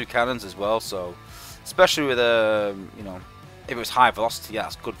beam and 2 cannons as well. So especially with you know, if it was high velocity, yeah,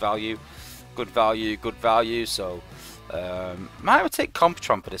 that's good value. Good value, good value. So, might have to take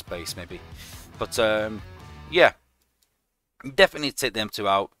Comptron for this base, maybe. But, yeah. Definitely need to take them 2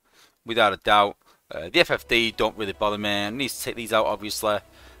 out, without a doubt. The FFD don't really bother me. I need to take these out, obviously.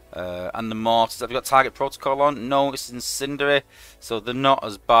 And the mortars. Have you got target protocol on? No, it's incendiary. So, they're not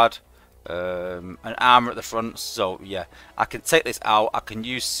as bad. An armor at the front. So, yeah. I can take this out. I can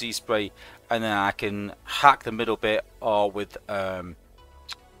use Sea Spray and then I can hack the middle bit, or with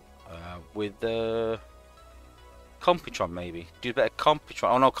the Computron maybe. Do a bit of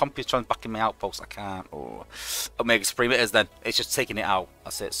Computron. Oh no, Computron's back in my outpost. I can't. Oh, Omega Supreme it is then. It's just taking it out.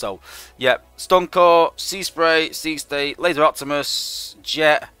 That's it. So, yeah. Stun Core, Sea Spray, Sea State, Laser Optimus,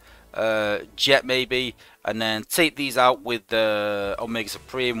 Jet, Jet maybe. And then take these out with the Omega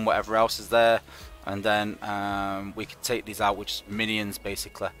Supreme and whatever else is there. And then we can take these out with just minions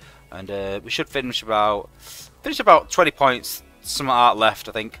basically. And we should finish about 20 points. Some art left,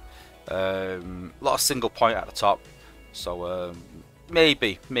 I think. A lot of single point at the top, so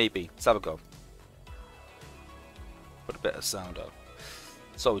maybe let's have a go. Put a bit of sound up.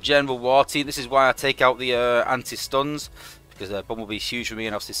 So General War Team, this is why I take out the anti-stuns, because Bumblebee's huge for me,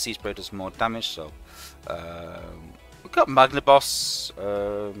 and obviously Sea Spray does more damage. So we've got Magnaboss.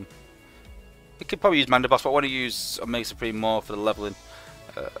 We could probably use Magnaboss, but I want to use Omega Supreme more for the leveling.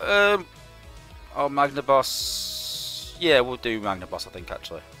 Oh, Magnaboss. Yeah, we'll do Magnaboss, I think,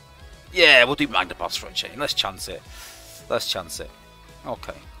 actually. Yeah, we'll do Magnaboss for a change. Let's chance it. Let's chance it.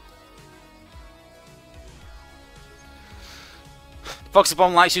 Okay. Foxy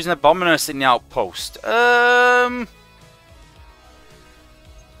Bomb likes using Abominus in the outpost.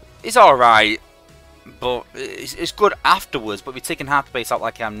 It's alright, but it's good afterwards. But if you're taking half the base out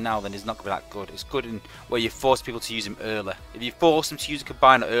like I am now, then it's not going to be that good. It's good in where you force people to use him early. If you force them to use a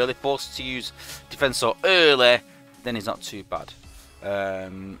Combiner early, force them to use Defensor early, then it's not too bad.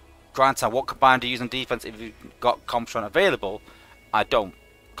 Granted, what combine do you use on defense if you've got Computron available? I don't.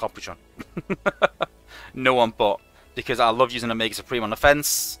 Computron. No one but. Because I love using Omega Supreme on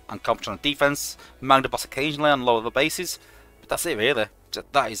offense and Computron on defense. Magnaboss occasionally on low level bases. But that's it really.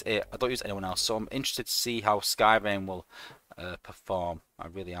 That is it. I don't use anyone else. So I'm interested to see how Skyrain will perform. I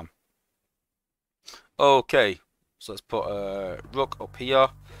really am. Okay. So let's put Rook up here.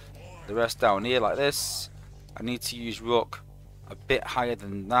 The rest down here like this. I need to use Rook a bit higher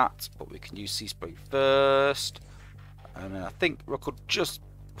than that, but we can use Sea Spray first, and then I think Rook will just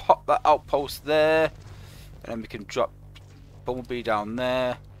pop that outpost there, and then we can drop Bumblebee down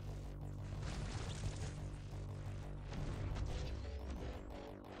there.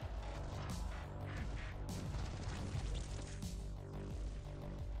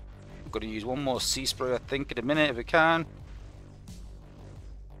 I'm going to use one more Sea Spray I think in a minute if we can.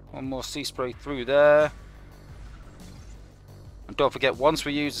 One more Sea Spray through there. And don't forget, once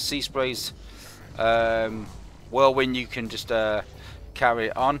we use the Sea Spray's Whirlwind, you can just carry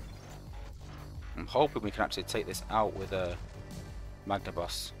it on. I'm hoping we can actually take this out with a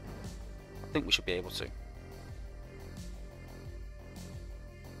Magnaboss. I think we should be able to.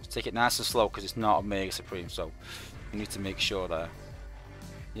 Let's take it nice and slow because it's not Omega Supreme, so we need to make sure there.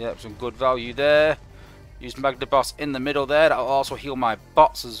 Yep, some good value there. Use Magnaboss in the middle there. That'll also heal my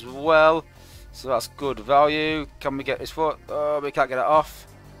bots as well. So that's good value. Can we get his foot? Oh, we can't get it off.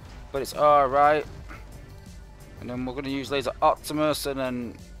 But it's alright. And then we're going to use Laser Optimus. And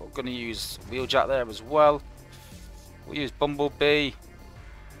then we're going to use Wheeljack there as well. We'll use Bumblebee.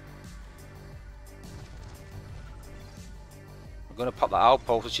 We're going to pop that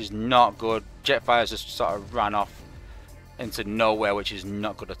outpost, which is not good. Jetfire's just sort of ran off into nowhere, which is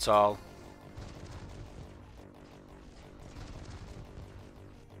not good at all.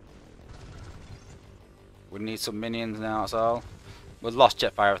 We need some minions now, that's all. We've lost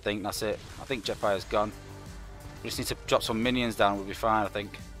Jetfire, I think, that's it. I think Jetfire's gone. We just need to drop some minions down, we'll be fine, I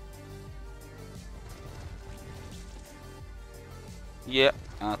think. Yeah,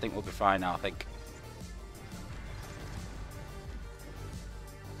 I think we'll be fine now, I think.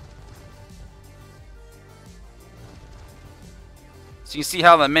 So you can see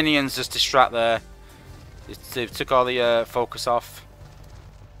how the minions just distract there. They took all the focus off.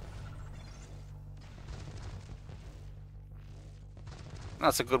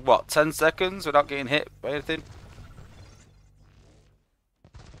 That's a good, what, 10 seconds without getting hit by anything?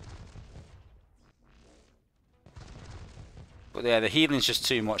 But yeah, the healing's just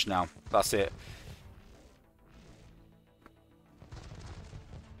too much now. That's it.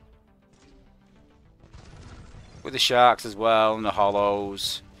 With the sharks as well, and the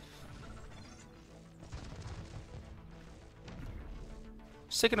hollows.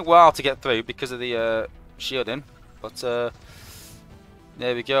 It's taking a while to get through because of the shielding. But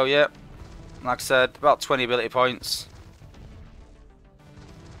there we go, yep. Like I said, about 20 ability points.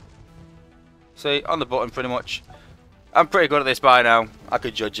 See, on the button pretty much. I'm pretty good at this by now. I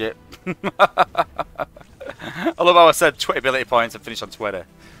could judge it. I love how I said 20 ability points and finished on 20.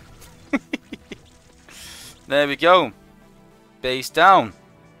 There we go. Base down.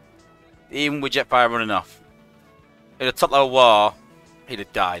 Even with Jetfire running off. In a top level war, he'd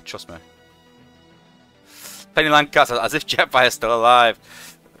have died, trust me. Penny Lancaster, as if Jetfire's still alive.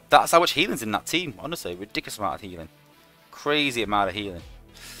 That's how much healing's in that team. Honestly, ridiculous amount of healing. Crazy amount of healing.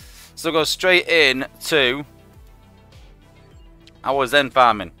 So we'll go straight in to our Zen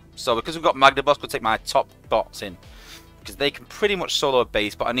farming. So because we've got Magna Boss, we'll take my top bots in. Because they can pretty much solo a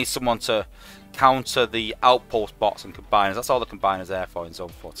base, but I need someone to counter the outpost bots and combiners. That's all the combiners there for in Zone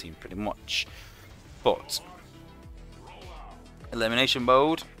 14, pretty much. But elimination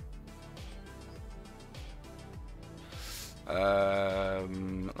mode.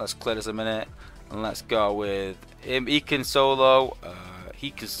 Let's clear this a minute, and let's go with him. He can solo.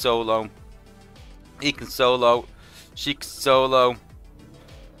 He can solo. He can solo. She can solo.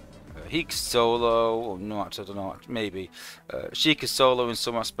 He can solo. Oh, no, actually, I don't know. Maybe. She can solo in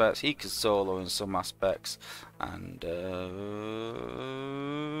some aspects. He can solo in some aspects. And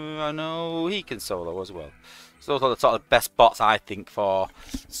I know he can solo as well. So those are the sort of best bots, I think, for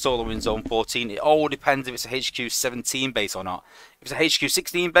solo in Zone 14. It all depends if it's a HQ 17 base or not. If it's a HQ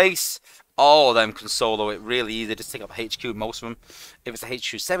 16 base, all of them can solo it really easy. Just take up the HQ, most of them. If it's a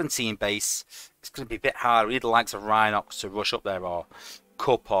HQ 17 base, it's going to be a bit harder. Either likes of Rhinox to rush up there, or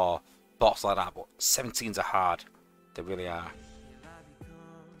Cup, or bots like that. But 17s are hard. They really are.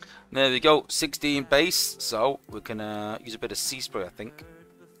 There we go. 16 base. So we can use a bit of Sea Spray, I think.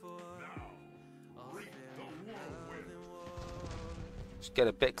 Just get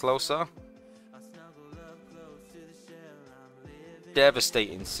a bit closer.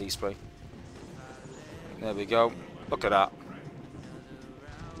 Devastating Sea Spray. There we go. Look at that.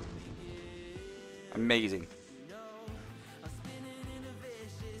 Amazing.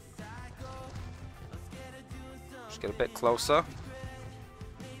 Just get a bit closer.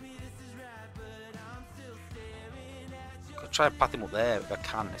 I'll try and pat him up there if I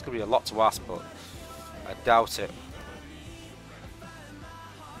can. It's going to be a lot to ask, but I doubt it.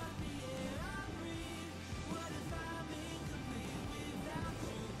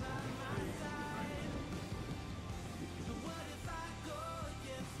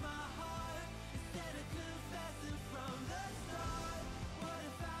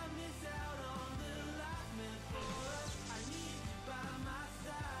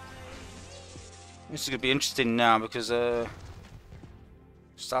 This is going to be interesting now because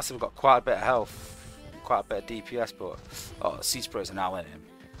Starcy, we've got quite a bit of health, quite a bit of DPS, but the Sea Sprays are now in him.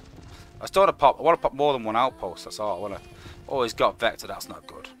 I still want to pop. I want to pop more than one outpost. That's all. I want to. Always got Vector. That's not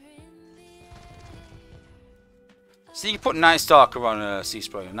good. So you can put Night Stalker on Sea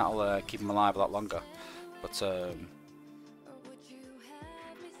Spray, and that'll keep him alive a lot longer. But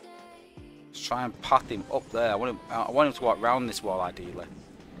let's try and path him up there. I want him to walk round this wall ideally.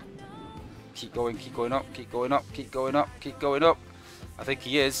 Keep going, keep going up, keep going up, keep going up, keep going up. I think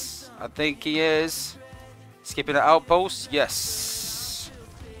he is. I think he is. Skipping an outpost. Yes.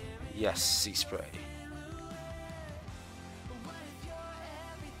 Yes, Sea Spray.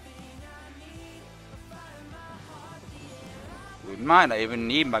 We might not even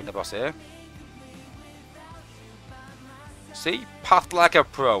need Magna Boss here. See? Pathed like a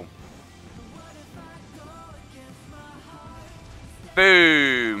pro.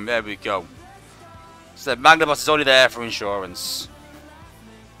 Boom! There we go. So Magna Boss is only there for insurance.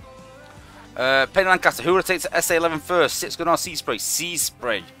 Penny Lancaster, who will take to SA11 first? 6 gun or Sea Spray? Sea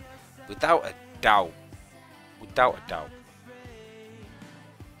Spray. Without a doubt. Without a doubt.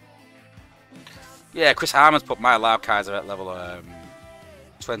 Yeah, Chris Harmon's put my Lao Kaiser at level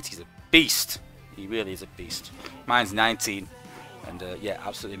 20. He's a beast. He really is a beast. Mine's 19. And yeah,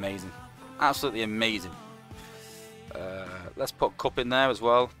 absolutely amazing. Absolutely amazing. Let's put Cup in there as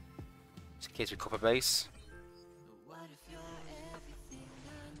well, just in case we cup a base.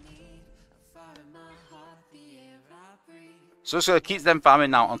 So just going to keep them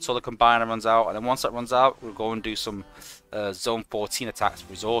farming now until the combiner runs out, and then once that runs out, we'll go and do some Zone 14 attacks,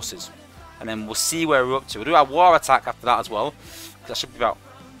 resources, and then we'll see where we're up to. We'll do our war attack after that as well. That should be about,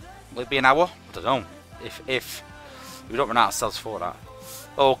 will it be an hour? I don't know. If we don't run out of cells for that.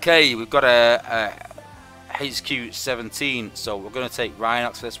 Okay, we've got a HQ 17, so we're going to take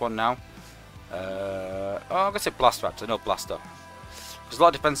Rhinox for this one now. I'm going to take Blaster actually, no Blaster. There's a lot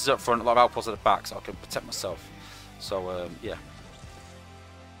of defences up front, a lot of outposts at the back, so I can protect myself. So, yeah.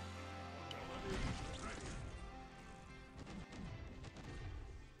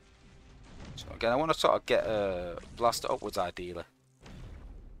 So again, I want to sort of get Blaster upwards ideally.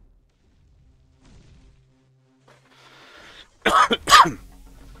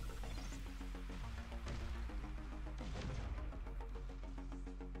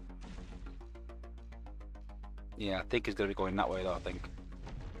 Yeah, I think he's going to be going that way though, I think.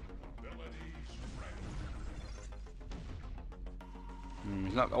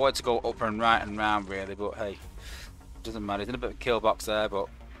 I wanted to go up and right and round really, but hey, doesn't matter. He's in a bit of a kill box there, but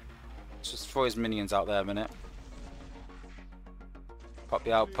let's just throw his minions out there a minute. Pop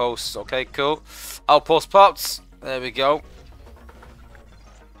the outposts. Okay, cool. Outpost popped. There we go.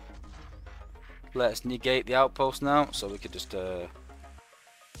 Let's negate the outpost now, so we could just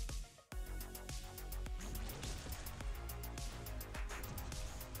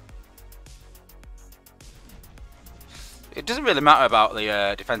it doesn't really matter about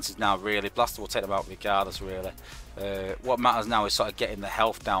the defenses now, really. Blaster will take them out regardless, really. What matters now is sort of getting the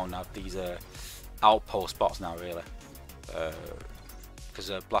health down of these outpost spots now, really. Because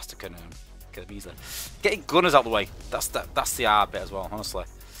Blaster can get them easily. Getting gunners out the way, that's the hard bit as well, honestly.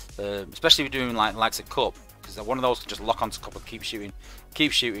 Especially if you're doing likes of Cup, because one of those can just lock onto Cup and keep shooting,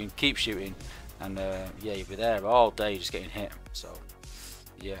 and yeah, you'll be there all day just getting hit. So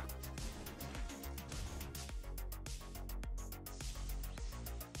yeah.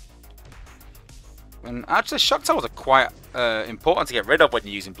 And actually, shock towers are quite important to get rid of when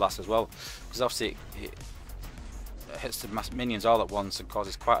you're using blast as well, because obviously it hits the minions all at once and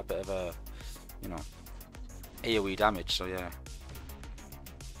causes quite a bit of a, you know, AoE damage. So yeah.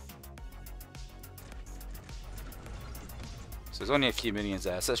 So there's only a few minions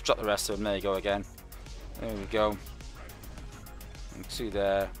there, so let's drop the rest of them. There you go again. There we go. And 2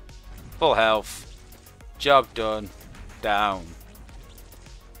 there. Full health. Job done. Down.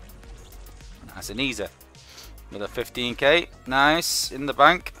 Nice and easy. Another 15k. Nice. In the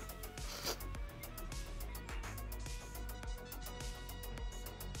bank.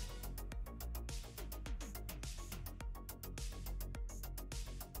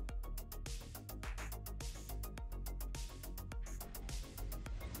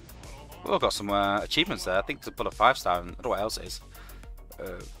 We've got some achievements there. I think to put a 5-star, and I don't know what else it is.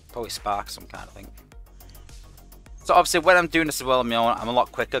 Probably Spark, some kind of thing. So obviously when I'm doing this as well on my own, I'm a lot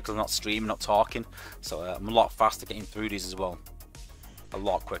quicker because I'm not streaming, not talking. So I'm a lot faster getting through these as well. A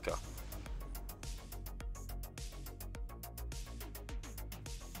lot quicker.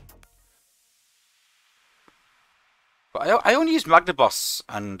 But I only use Magnaboss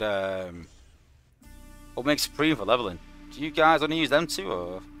and Omega Supreme for leveling. Do you guys only use them too,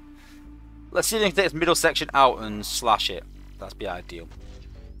 or? Let's see if we can take this middle section out and slash it. That'd be ideal.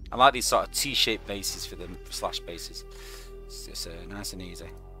 I like these sort of T-shaped bases for them, for slash bases. It's just nice and easy.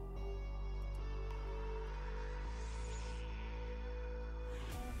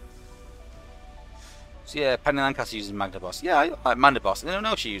 So yeah, Penny Lancaster uses Magnaboss. Yeah, I like Magnaboss. Anyone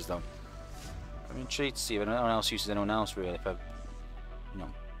else use them? I'm intrigued to see if anyone else uses anyone else really. If you know,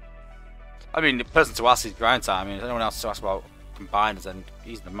 I mean, the person to ask is Grind Time. I mean, if anyone else to ask about combiners, then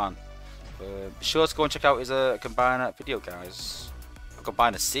he's the man. Be sure to go and check out his combiner video, guys.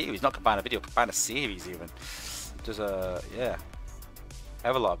 Combiner series, not combiner video, combiner series even. Does yeah, I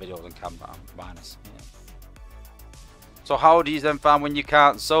have a lot of videos on combiners. Yeah. So how do you then find when you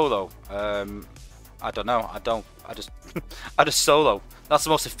can't solo? I don't know. I just I just solo. That's the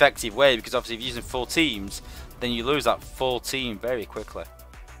most effective way, because obviously if you're using full teams, then you lose that full team very quickly.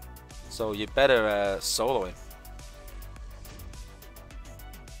 So you're better soloing.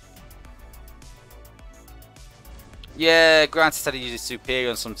 Yeah, Grant said he uses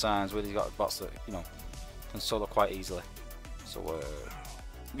Superior sometimes, where he's got bots that, you know, can solo quite easily. So,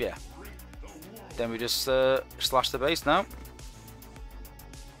 yeah. Then we just slash the base now.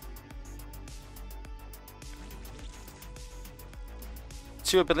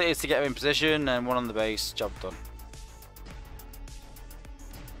 Two abilities to get him in position, and one on the base. Job done.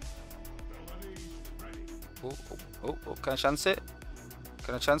 Oh, can I chance it?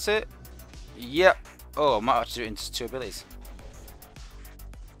 Can I chance it? Yep. Oh, I might have to do it into 2 abilities.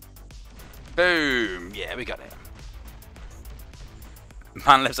 Boom! Yeah, we got it.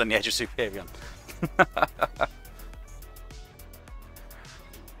 Man lives on the edge of Superior.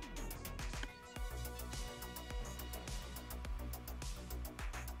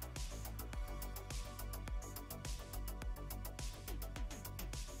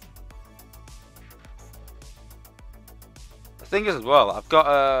 The thing is as well, I've got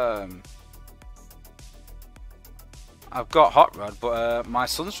Hot Rod, but my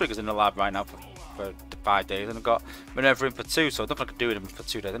Sunstreaker's in the lab right now for 5 days, and I've got Minerva in for 2, so I don't think I can do it for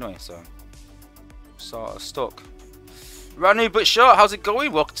 2 days anyway, so sort of stuck. Right, new but short, how's it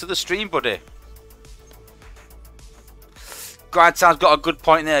going? Welcome to the stream, buddy. Grindtime's got a good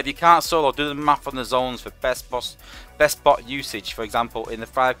point there. If you can't solo, do the math on the zones for best bot usage. For example, in the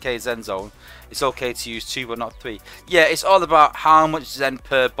 5k Zen zone, it's okay to use 2 but not 3. Yeah, it's all about how much Zen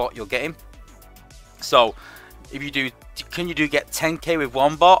per bot you're getting. So if you do, can you get 10k with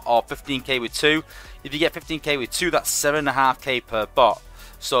one bot or 15k with two? If you get 15k with two, that's 7.5k per bot.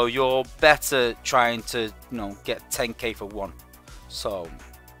 So you're better trying to, you know, get 10k for one. So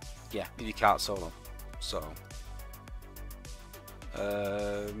yeah, if you can't solo. So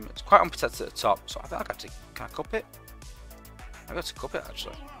it's quite unprotected at the top. So I think I got to, can I cup it? I got to cup it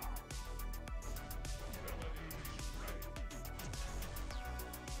actually.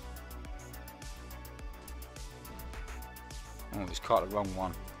 Oh, he's caught the wrong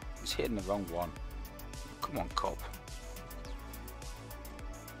one. He's hitting the wrong one. Come on, cup.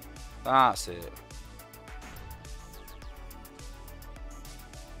 That's it.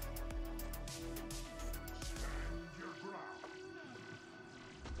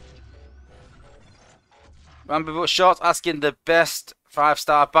 Remember what Short's asking the best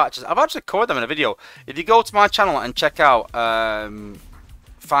 5-star batches. I've actually covered them in a video. If you go to my channel and check out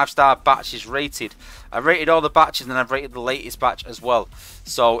 5-star batches rated, I rated all the batches and I've rated the latest batch as well.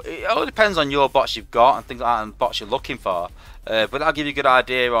 So it all depends on your bots you've got and things like that and bots you're looking for. But that'll give you a good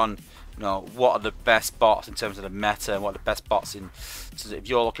idea on, you know, what are the best bots in terms of the meta and what are the best bots in, so if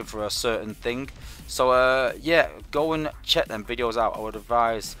you're looking for a certain thing. So yeah, go and check them videos out, I would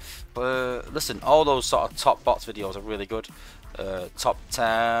advise. But listen, all those sort of top bots videos are really good. Top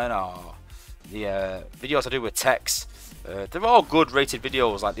 10 or the videos I do with techs, they're all good rated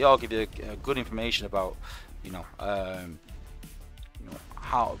videos. Like, they all give you good information about, you know,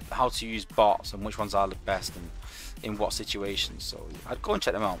 how to use bots and which ones are the best and in what situations. So I'd go and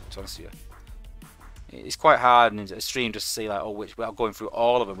check them out, to be honest with you. It's quite hard in a stream just to see, like, oh, which, without going through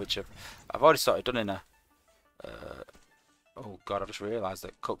all of them, which I've already started done in a oh god, I just realised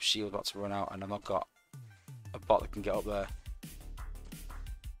that Cup Shield about to run out and I've not got a bot that can get up there.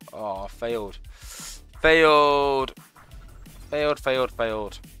 Oh, failed. Failed. Failed, failed,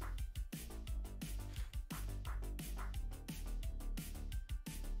 failed.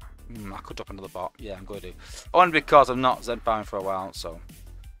 I could drop another bot. Yeah, I'm going to do. Only because I'm not Zen-bound for a while, so.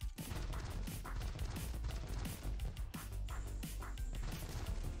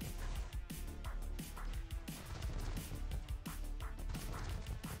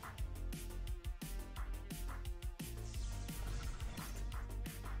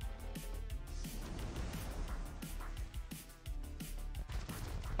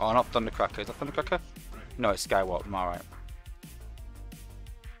 Oh, not Thundercracker. Is that Thundercracker? No, it's Skywalk. I'm alright.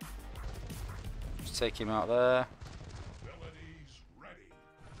 Just take him out there.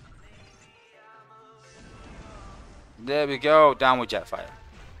 There we go. Down with Jetfire.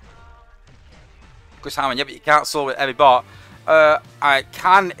 Good timing. Yeah, but you can't solo with every bot. I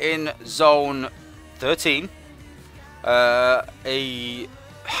can in Zone 13. A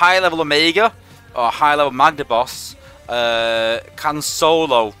high level Omega or high level Magna boss can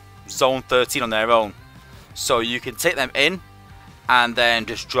solo Zone 13 on their own, so you can take them in and then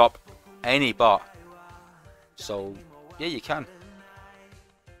just drop any bot. So yeah, you can.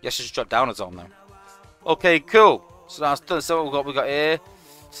 Yes, just drop down a zone now. Okay, cool. So that's done. So what we got here.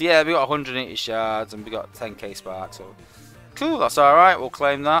 So yeah, we got 180 shards and we got 10k sparks. So cool. That's all right. We'll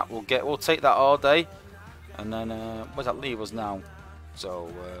claim that. We'll take that all day. And then where's that leave us now?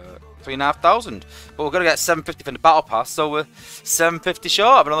 So 3,500, but we're gonna get 750 from the battle pass, so we're 750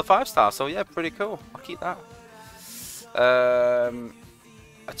 short of another 5-star. So yeah, pretty cool. I'll keep that. A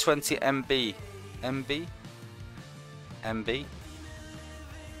 20 MB, MB, MB,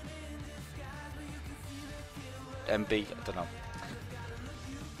 MB. I don't know.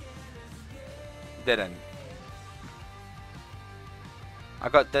 Dead end. I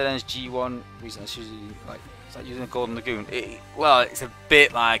got Dead End's G1 recently. It's usually like. It's like using a Golden Lagoon. Well, it's a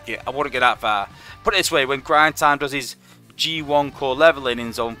bit like it. I wouldn't get that far. Put it this way, when Grind Time does his G1 core leveling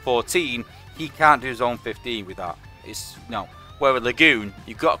in Zone 14, he can't do Zone 15 with that. It's no. Where with Lagoon,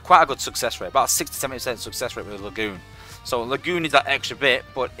 you've got quite a good success rate. About 60-70% success rate with Lagoon. So Lagoon is that extra bit,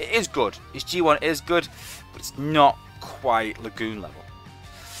 but it is good. His G1 is good, but it's not quite Lagoon level.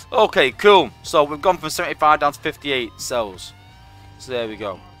 Okay, cool. So we've gone from 75 down to 58 cells. So there we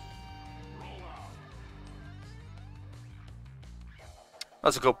go.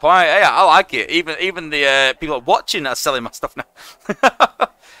 That's a good point. Yeah, I like it. Even the people watching are selling my stuff now.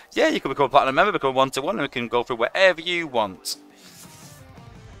 Yeah, you can become a platinum member, become 1-to-1, and we can go through wherever you want.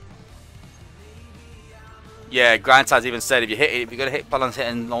 Yeah, Grindside's even said if you're gonna hit balance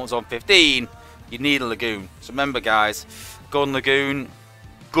hitting Zone 15, you need a Lagoon. So remember, guys, Golden Lagoon,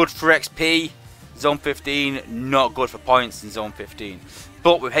 good for XP. Zone 15, not good for points in Zone 15.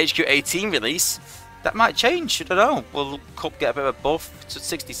 But with HQ 18 release, that might change. I don't know. Will Cup get a bit of a buff to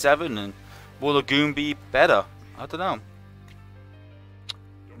 67 and will Lagoon be better? I don't know.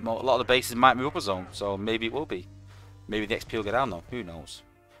 A lot of the bases might move up a zone, so maybe it will be. Maybe the XP will go down though. Who knows?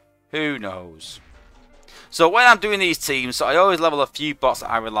 Who knows? So when I'm doing these teams, so I always level a few bots that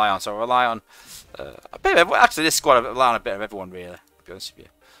I rely on. So I rely on a bit of everyone. Actually, this squad I rely on a bit of everyone, really, to be honest with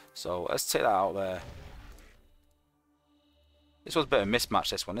you. So let's take that out there. This one's a bit of a mismatch,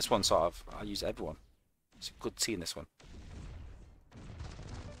 this one. This one sort of, I use everyone. It's a good team, this one.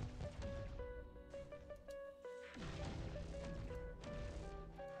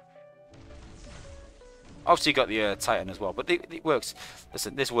 Obviously you got the Titan as well, but it works.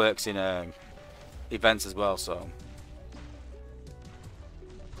 Listen, this works in events as well, so.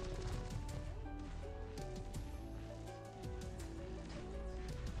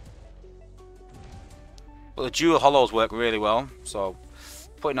 But the dual hollows work really well, so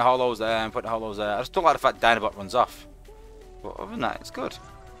putting the hollows there and putting the hollows there. I just don't like the fact Dinobot runs off. But other than that, it's good.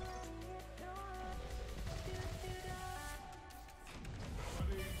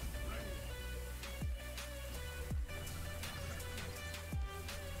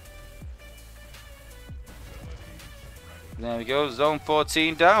 There we go, zone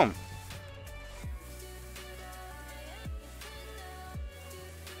 14 down.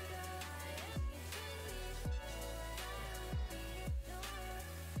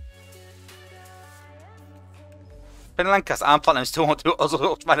 In Lancaster, I'm Platinum still want to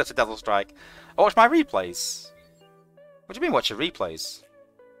watch my Devil Strike. I watch my replays. What do you mean watch your replays?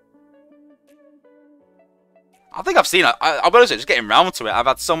 I think I've seen it. I'll be honest, just getting round to it. I've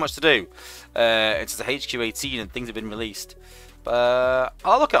had so much to do. It's the HQ18 and things have been released. But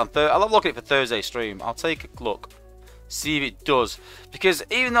I'll look at it on I'll look at it for Thursday stream. I'll take a look, see if it does. Because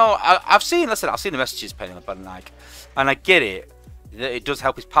even though I've seen the messages Penny on the like, and I get it that it does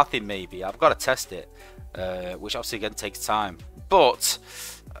help his pathing. Maybe I've got to test it, which obviously again takes time. But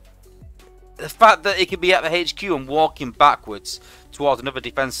the fact that it can be at the HQ and walking backwards towards another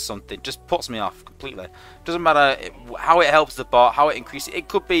defense or something just puts me off completely. Doesn't matter how it helps the bot, how it increases. It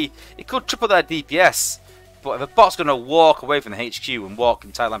could triple their DPS, but if a bot's going to walk away from the HQ and walk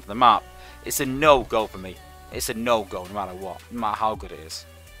entirely from the map, it's a no-go for me. It's a no-go no matter what, no matter how good it is.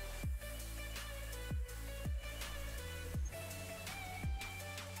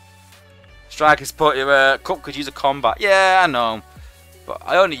 Strikers put your Cup could use a combat. Yeah, I know, but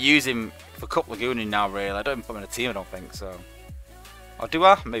I only use him for Cup Lagooning now. Really, I don't even put him in a team. I don't think so. Or do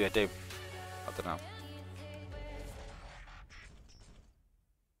I? Maybe I do. I don't know.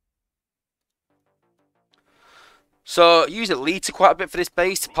 So use a leader quite a bit for this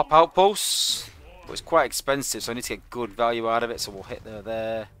base to pop outposts, but it's quite expensive, so I need to get good value out of it. So we'll hit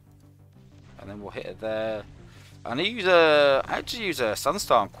there, and then we'll hit it there. And I actually use a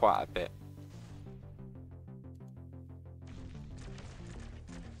Sandstorm quite a bit.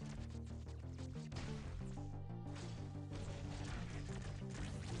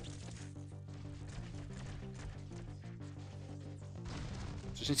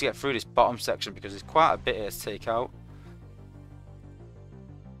 Just need to get through this bottom section because there's quite a bit here to take out.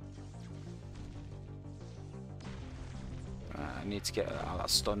 I need to get out of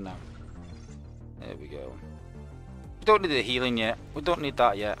that stun now. There we go. We don't need the healing yet. We don't need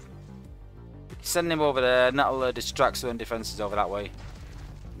that yet. Send him over there, and that'll distract certain defenses over that way.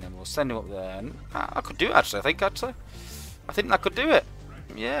 And then we'll send him up there. And I could do it actually. I think that could do it.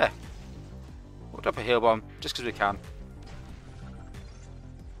 Yeah. We'll drop a heal bomb just because we can.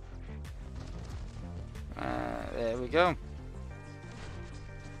 There we go.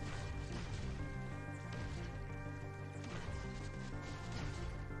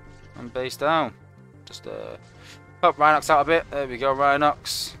 And base down. Just pop Rhinox out a bit. There we go,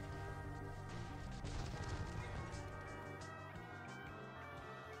 Rhinox.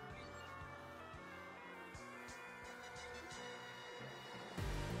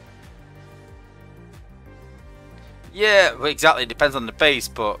 Yeah, well, exactly. It depends on the base,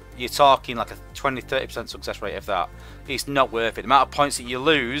 but you're talking like a 20-30% success rate of that. It's not worth it. The amount of points that you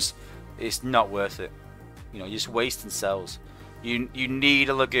lose, it's not worth it. You know, you're just wasting cells. You need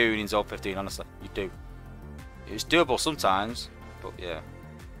a Lagoon in Zone 15, honestly. You do. It's doable sometimes, but yeah.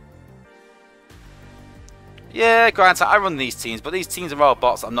 Yeah, granted, I run these teams, but these teams are all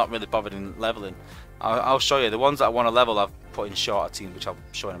bots that I'm not really bothered in leveling. I'll show you. The ones that I want to level, I've put in shorter teams, which I'll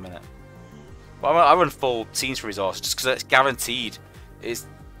show in a minute. Well, I run full teams for resource just because it's guaranteed. It's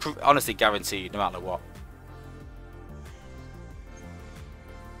honestly guaranteed no matter what.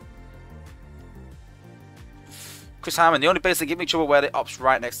 Chris Harmon, the only base that give me trouble where the ops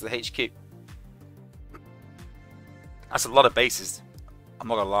right next to the HQ. That's a lot of bases. I'm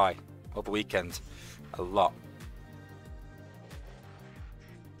not gonna lie. Over the weekend, a lot.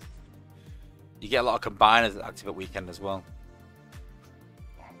 You get a lot of combiners active at weekend as well.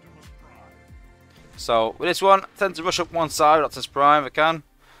 So with this one, I tend to rush up one side, Optimus Prime if I can,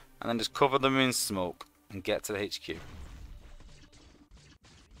 and then just cover them in smoke and get to the HQ.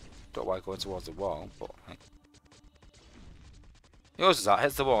 Don't know why going towards the wall, but hey. Yours is that,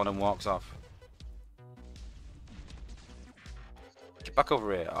 hits the wall and then walks off. Get back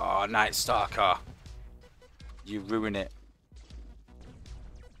over here. Oh, Night Stalker. You ruin it.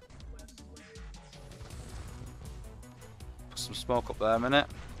 Put some smoke up there a minute.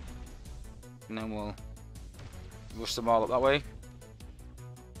 And then we'll rush them all up that way.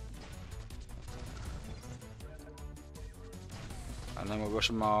 And then we'll rush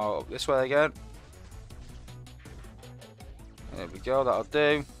them all up this way again. There we go, that'll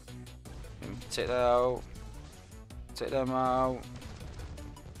do. Take that out. Take them out.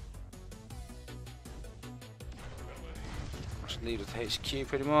 Just leave with HQ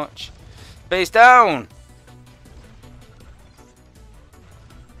pretty much. Base down!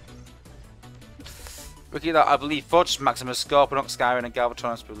 Looking at that, I believe Fudge, Maximus, Scorponok, Skyrim, and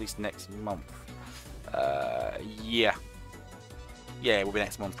Galvatron is released next month. Yeah. Yeah, it will be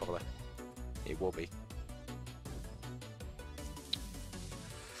next month probably. It will be.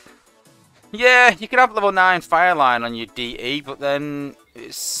 Yeah, you can have level 9 Fireline on your DE, but then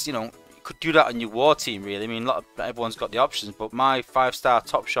it's, you know, you could do that on your war team really. I mean, everyone's got the options, but my 5-star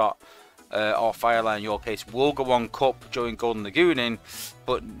Top Shot or Fireline in your case will go on Cup during Golden Lagooning,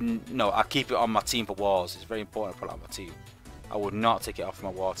 but no, I keep it on my team for wars. It's very important to put it on my team. I would not take it off my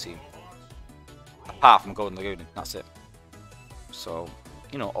war team. Apart from Golden Lagooning, that's it. So,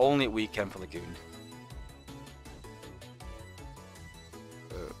 you know, only at weekend for Lagoon.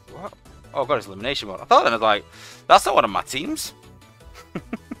 What? Oh god, it's elimination mode. I thought then I was like, that's not one of my teams.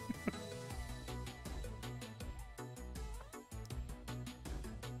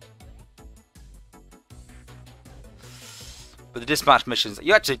 But the dispatch missions,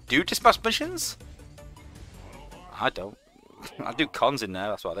 you actually do dispatch missions? I don't. I do cons in there,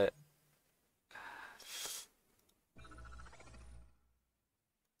 that's about it.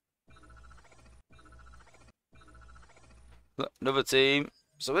 Look, another team.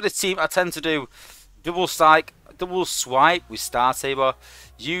 So with this team, I tend to do double swipe with Star Saber.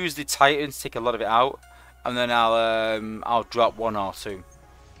 Use the Titans, take a lot of it out, and then I'll drop 1 or 2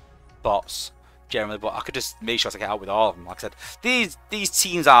 bots generally. But I could just make sure I get out with all of them. Like I said, these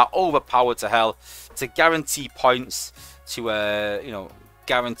teams are overpowered to hell to guarantee points, to you know,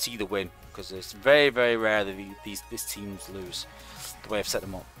 guarantee the win, because it's very rare that these teams lose. The way I've set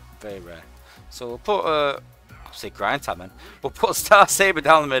them up, very rare. So we'll put I'll say Grind Time then. We'll put Star Saber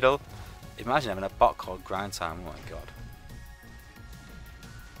down the middle. Imagine having a bot called Grind Time. Oh my god.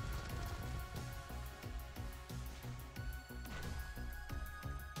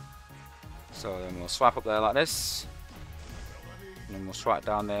 So then we'll swipe up there like this. And then we'll swipe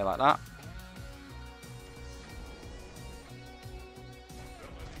down there like that.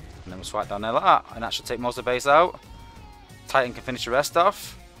 And then we'll swipe down there like that. And that should take most of the base out. Titan can finish the rest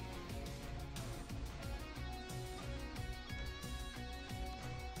off.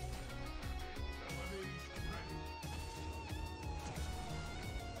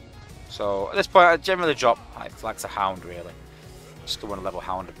 So at this point, I generally drop like a Hound really. Just to want to level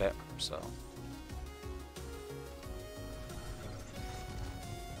Hound a bit. So.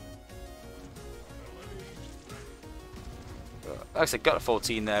 But, like I said, got a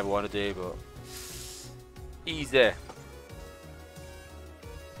 14 there. We want to do, but easy.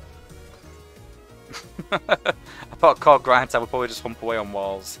 I thought called Grind Time would probably just hump away on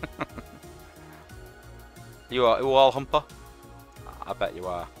walls. You are a wall humper? I bet you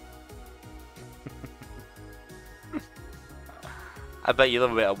are. I bet you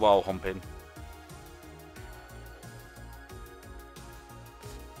love a bit of wall humping.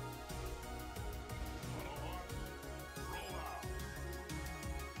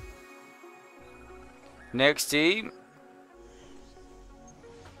 Next team.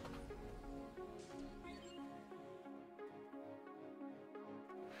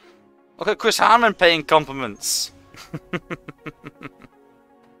 Look at Chris Harmon paying compliments.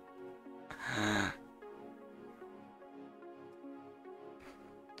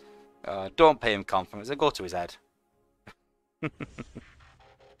 Don't pay him compliments, they go to his head. You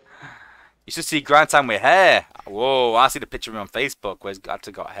should see Grind Time with hair. Whoa, I see the picture of him on Facebook where he's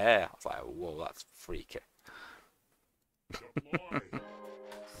actually got hair. I was like, whoa, that's freaky.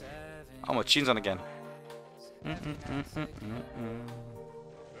 Oh, my tune's on again.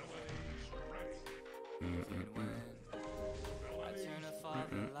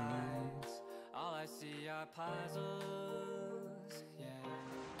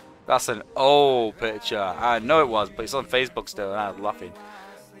 That's an old picture. I know it was, but it's on Facebook still, and I was laughing.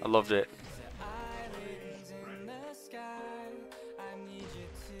 I loved it.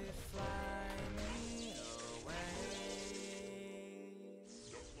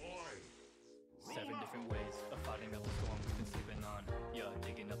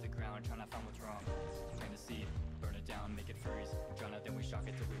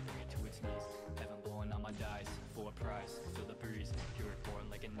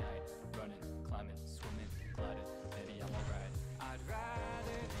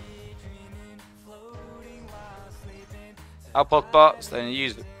 Outpost bots, then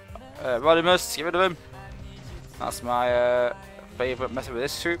use Rodimus, get rid of him. That's my favourite method with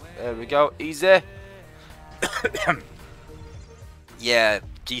this troop. There we go, easy. Yeah,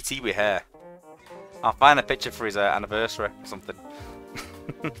 GT with hair. I'll find a picture for his anniversary or something.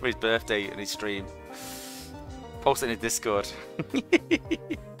 For his birthday and his stream. Post it in his Discord.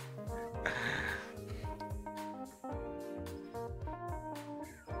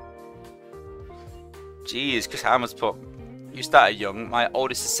 Jeez, Chris Hammer's put, you started young, my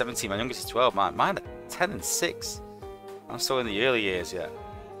oldest is 17, my youngest is 12, mine are 10 and 6. I'm still in the early years yet.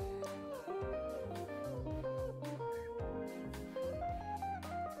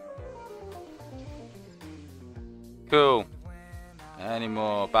 Cool. Any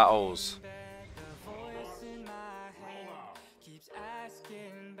more battles?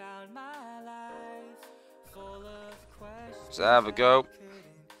 Let's have a go.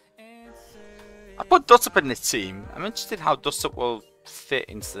 I put Dust Up in this team. I'm interested how Dust Up will fit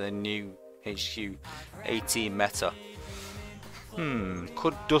into the new HQ 18 meta.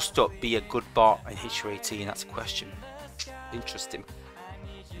 Could Dust Up be a good bot in HQ 18? That's a question. Interesting.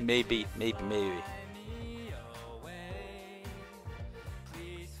 Maybe.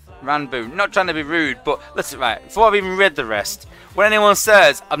 Ranboo, not trying to be rude, but listen, right, before I've even read the rest, when anyone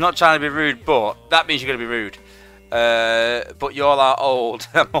says, I'm not trying to be rude, but, that means you're going to be rude. But you all are old.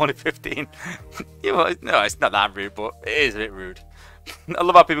 I'm only 15. You know, no, it's not that rude, but it is a bit rude. I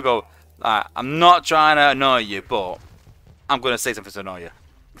love how people go, right, I'm not trying to annoy you, but I'm going to say something to annoy you.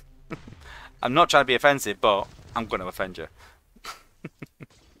 I'm not trying to be offensive, but I'm going to offend you.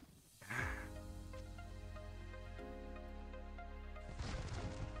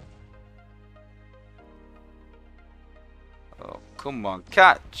 Oh, come on,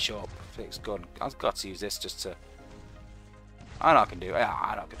 catch up. Fix gun. I've got to use this just to. I know I can do it. Yeah,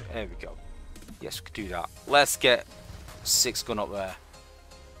 I know I can do it. There we go. Yes, we can do that. Let's get 6 gun up there.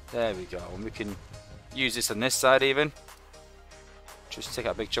 There we go. And we can use this on this side even. Just take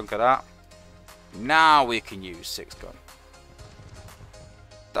out a big chunk of that. Now we can use 6 gun.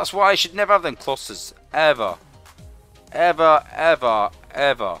 That's why I should never have them clusters. Ever. Ever, ever,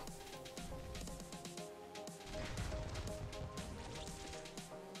 ever.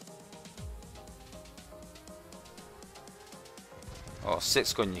 Oh,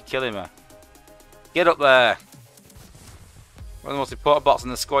 6 gun, you're killing me. Get up there. One of the most important bots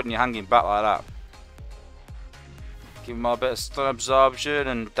in the squad and you're hanging back like that. Give him a bit of stun absorption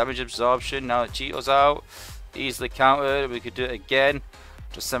and damage absorption. Now that Cheeto's out. Easily countered. We could do it again.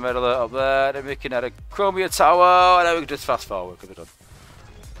 Just send it alert up there. Then we can add a Chromia tower. And then we can just fast forward. Could have done.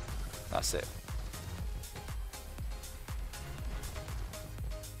 That's it.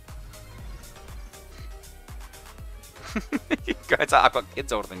 Guys, I've got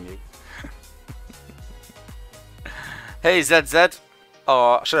kids older than you. Hey ZZ,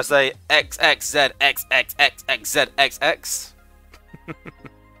 or should I say XXZXXXXZXX?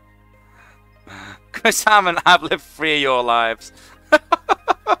 Chris Hammond, I've lived 3 of your lives.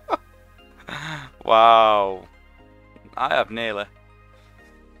 Wow, I have nearly.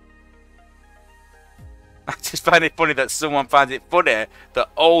 I just find it funny that someone finds it funny that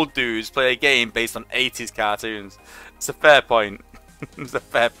old dudes play a game based on 80s cartoons. It's a fair point. It's a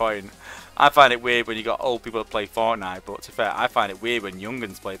fair point. I find it weird when you got old people that play Fortnite, but to be fair, I find it weird when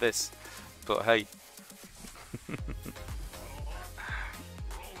young'uns play this. But hey.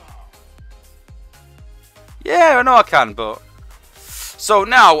 Yeah, I know I can, but... So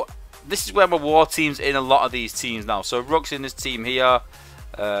now, this is where my war team's in a lot of these teams now. So Rook's in this team here.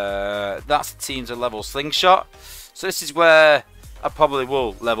 That's the team to level Slingshot. So this is where I probably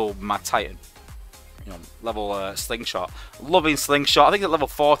will level my Titan. You know, level Slingshot. Loving Slingshot. I think at level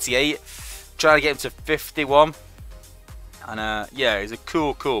 48. Trying to get him to 51. And yeah, he's a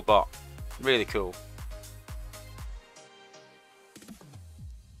cool bot. Really cool.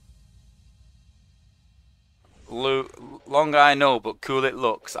 Long I know, but cool it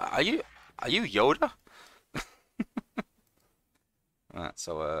looks. Are you Yoda? Right,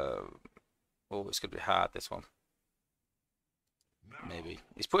 so oh, it's gonna be hard, this one. Maybe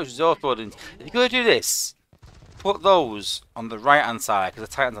he's put his resource buildings. If you're gonna do this, put those on the right hand side because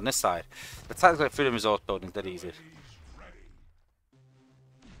the Titan's on this side. The Titan's got freedom resource buildings dead easy.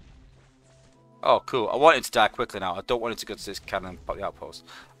 Oh, cool. I want him to die quickly now. I don't want him to go to this cannon and pop the outpost.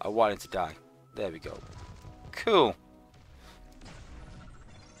 I want him to die. There we go. Cool.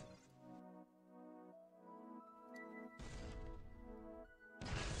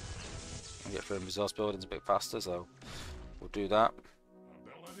 I'll get freedom resource buildings a bit faster, so we'll do that.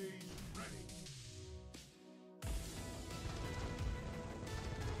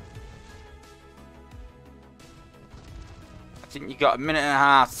 think you got a minute and a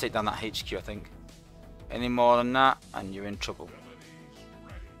half to take down that HQ, I think. Any more than that, and you're in trouble.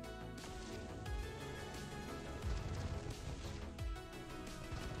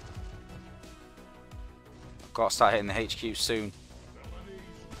 I've got to start hitting the HQ soon.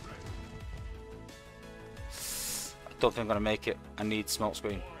 I don't think I'm going to make it. I need smoke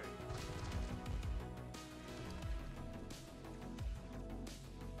screen.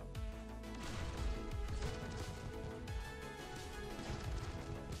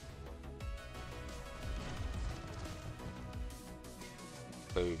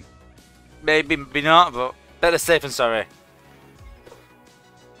 Boom. Maybe not, but better safe than sorry.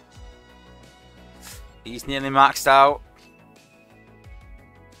 He's nearly maxed out.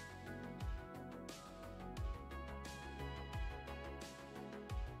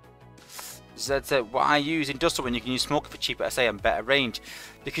 Why use industrial when you can use smoker for cheaper SA and better range?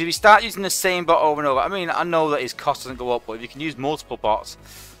 Because if you start using the same bot over and over, I mean, I know that his cost doesn't go up, but if you can use multiple bots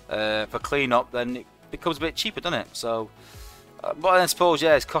for cleanup, then it becomes a bit cheaper, doesn't it? So, but I suppose,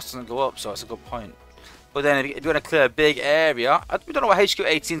 yeah, his cost doesn't go up, so it's a good point. But then if you want to clear a big area, we don't know what HQ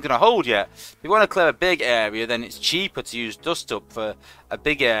 18 is going to hold yet. If you want to clear a big area, then it's cheaper to use Dust Up for a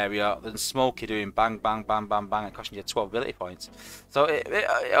big area than Smokey doing bang, bang, bang, bang, bang, and costing you 12 ability points. So it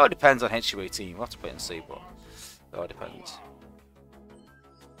all depends on HQ 18. We'll have to wait and see, but it all depends.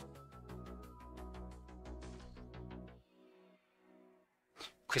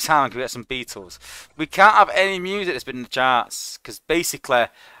 Chris Hammond, can we get some Beatles? We can't have any music that's been in the charts, because basically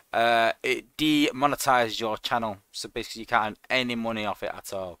it demonetizes your channel, so basically you can't earn any money off it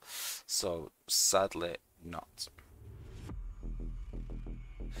at all. So sadly not.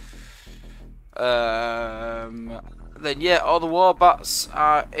 Then yeah, all the warbats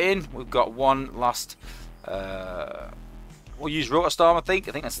are in. We've got one last. We'll use Rotor Storm, I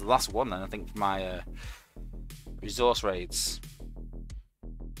think that's the last one then, I think, for my resource raids.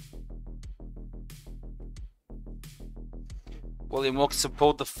 William Wilkinson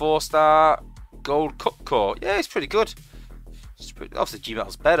pulled the 4-star gold cup core. Yeah, it's pretty good. Obviously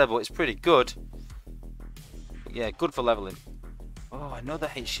G-Metal's better, but it's pretty good. But yeah, good for leveling. Oh, another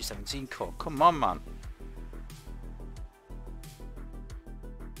HG17 core. Come on, man.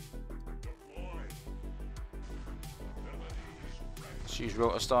 Let's use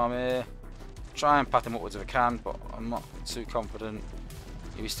Rotor Storm here. Try and pat him upwards if I can, but I'm not too confident.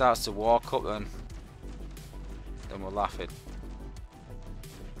 If he starts to walk up, then we're laughing.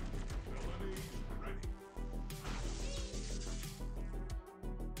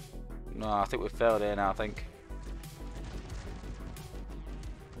 No, I think we've failed here now, I think.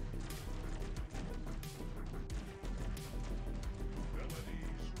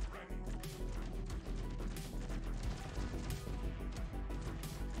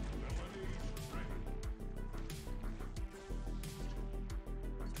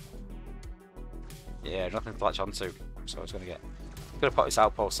 Yeah, nothing to latch onto, so it's gonna put this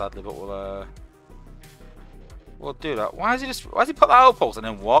outpost sadly, but we'll do that. Why has he put that outpost and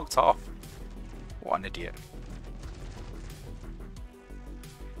then walked off? What an idiot.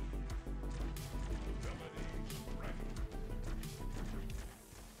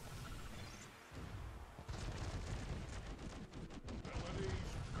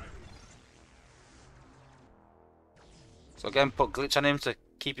 So again, put glitch on him to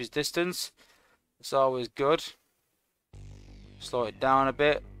keep his distance. It's always good. Slow it down a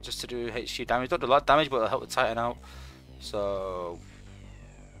bit just to do HQ damage. Don't do a lot of damage, but it'll help the Titan out. So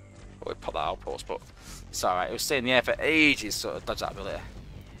we put that outpost, but it's alright. It was staying in the air for ages, sort of dodge that ability.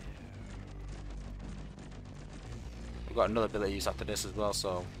 We've got another ability use after this as well,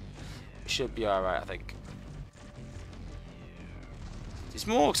 so it should be alright, I think. It's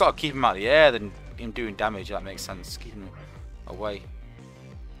more sort of keeping him out of the air than him doing damage, if that makes sense. Keeping him away.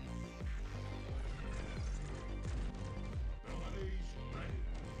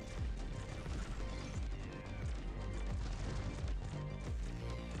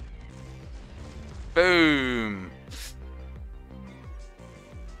 Boom!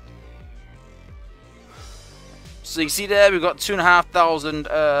 So you see there, we've got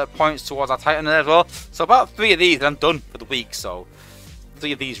 2,500 points towards our Titan there as well. So about 3 of these and I'm done for the week, so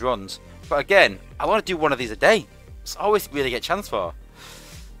 3 of these runs. But again, I want to do 1 of these a day. It's always really get a chance for.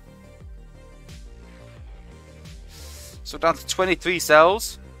 So down to 23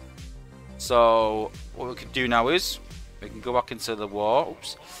 cells. So what we can do now is, we can go back into the war.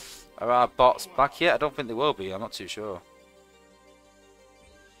 Oops. Are our bots back yet? I don't think they will be, I'm not too sure.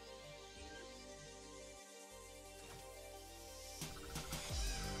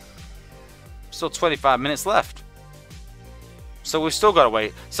 Still 25 minutes left. So we've still got to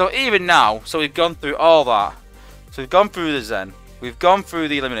wait. So even now, so we've gone through all that. So we've gone through the Zen. We've gone through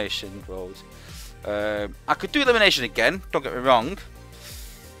the elimination roles. I could do elimination again, don't get me wrong.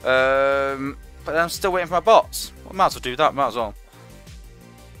 But I'm still waiting for my bots. Well, I might as well do that, might as well.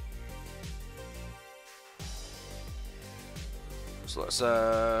 So let's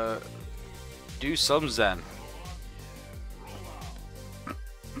do some Zen.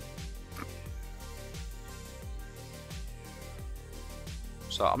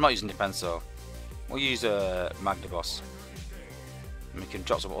 So I'm not using defense, so we'll use Magnaboss. And we can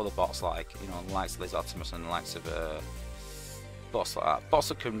drop some other bots like, you know, the likes of Liz Optimus and the likes of bots like that. Bots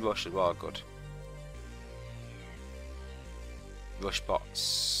that can rush as well, good. Rush bots,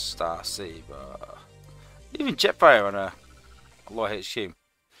 Star C, but even Jetfire on a low HQ.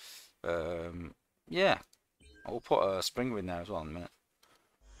 Yeah, I'll put a Springer in there as well in a minute.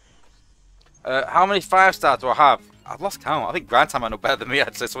 How many 5-star do I have? I've lost count. I think Grind Time I know better than me.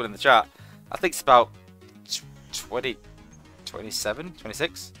 I'd say someone in the chat. I think it's about 20, 27,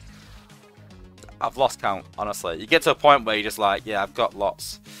 26. I've lost count, honestly. You get to a point where you're just like, yeah, I've got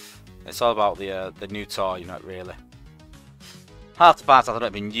lots. It's all about the new toy, you know, really. Half the parts I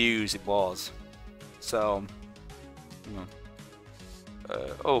don't even use, it was. So, you know.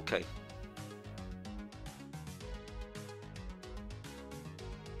 Okay.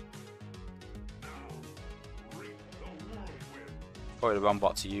 Probably the wrong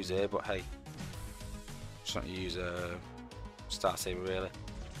bot to use here, but hey. Just not use a Star Saber really.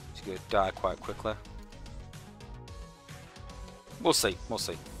 He's going to die quite quickly. We'll see, we'll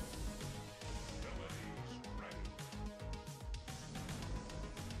see.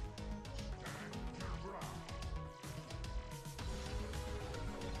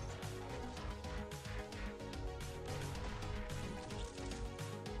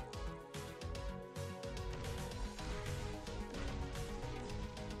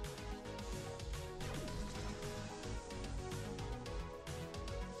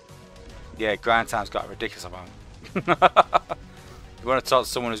 Yeah, Grind Time's got a ridiculous amount. You want to talk to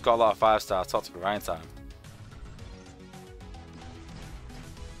someone who's got a lot of 5-star, talk to Grind Time.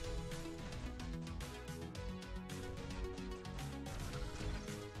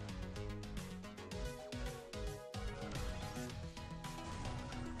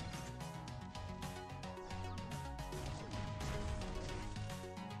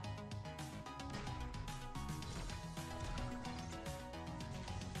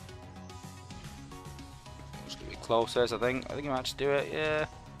 Closest, I think I might just do it, yeah.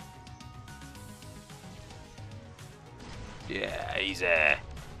 Yeah, easy.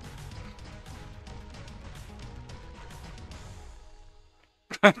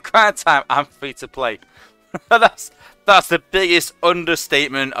 Grind Time, I'm free to play. that's the biggest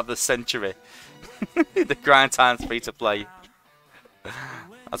understatement of the century. The Grind Time's free to play.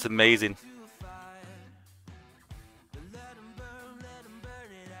 That's amazing.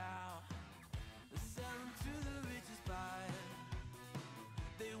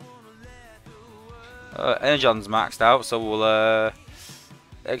 Energon's maxed out, so we'll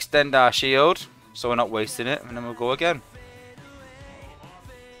extend our shield so we're not wasting it, and then we'll go again.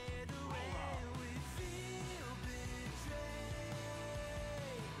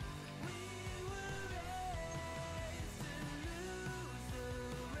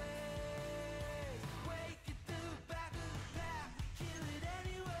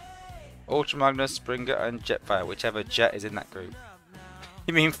 Ultra Magnus, Springer, and Jetfire, whichever jet is in that group.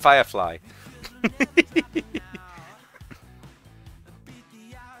 You mean Firefly?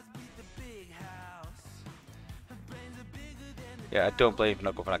 Yeah, I don't blame you for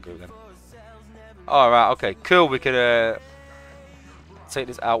not going for that group then. Alright, okay, cool. We could take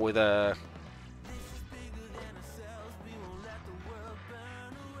this out with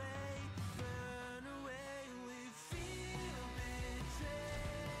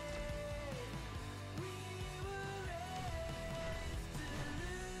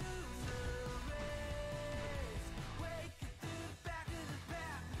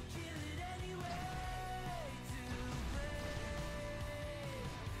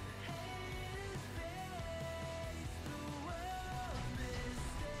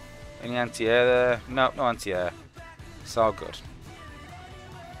any anti-air there? No, no anti-air. It's all good.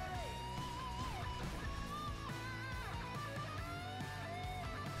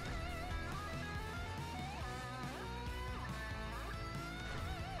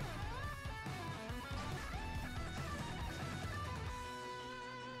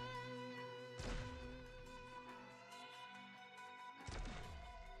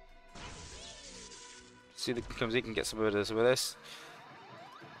 See if he comes, he can get some of this with this.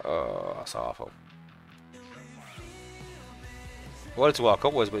 Oh, that's awful. I wanted to walk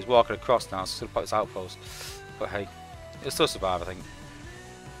upwards, but he's walking across now, so I'm going to put this outpost. But hey, it'll still survive, I think.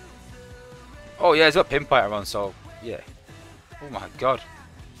 Oh yeah, he's got Pinpointer on, so yeah. Oh my god.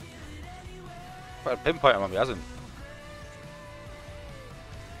 Put a Pinpointer on me, hasn't he?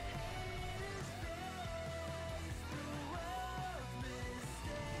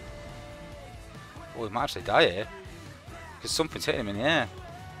 Oh, he might actually die here. Because something's hitting him in the air.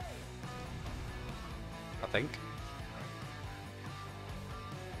 I think.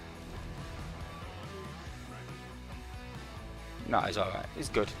 No, he's alright. He's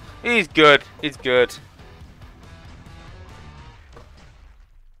good. He's good. He's good.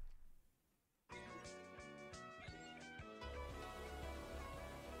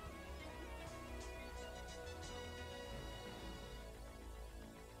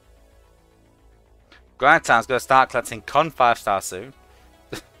 Grindtime's going to start collecting Con 5-star soon.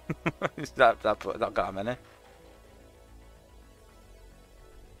 that got him in it.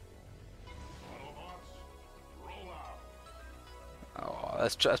 Oh,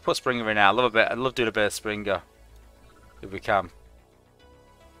 let's put Springer in now. I love doing a bit of Springer if we can.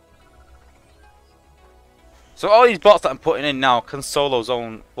 So all these bots that I'm putting in now can solo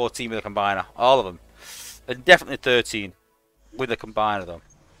zone 14 with a combiner. All of them. And definitely 13 with a combiner though.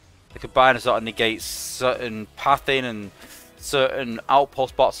 The combiner sort of negates certain pathing and certain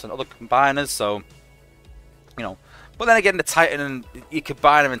outpost bots and other combiners, so you know. But then again, the Titan and you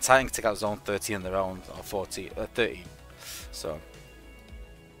combine them and Titan can take out zone 13 on their own, or 13. So,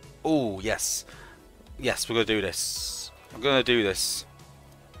 oh yes, yes, we're gonna do this. We're gonna do this.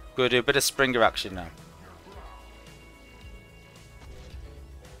 We're gonna do a bit of Springer action now.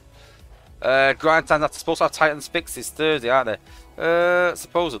 Grind times are supposed to have Titans fixed this Thursday, aren't they?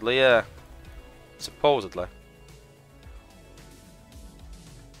 Supposedly, yeah. Supposedly.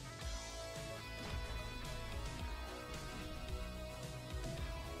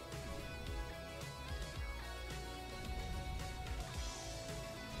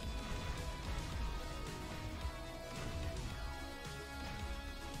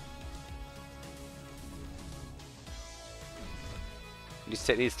 Need to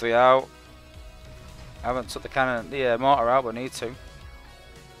take these three out. I haven't took the cannon, the mortar out, but need to.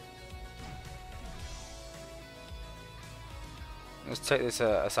 Let's take this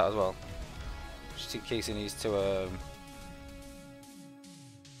out as well, just in case he needs to.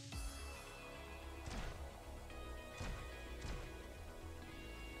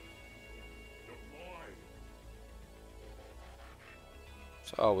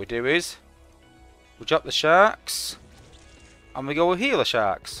 So all we do is we drop the sharks, and we go heal the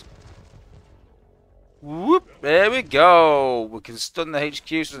sharks. Whoop! There we go. We can stun the HQ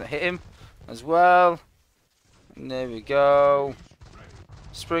so it doesn't hit him as well. And there we go.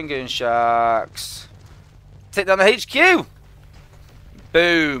 Springer and sharks. Take down the HQ.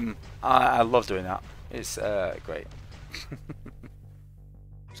 Boom! I love doing that. It's great.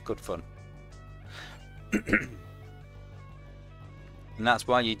 It's good fun. And that's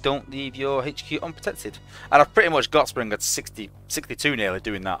why you don't leave your HQ unprotected. And I've pretty much got Springer at 62 nearly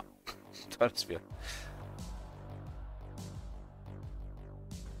doing that. To be honest with you.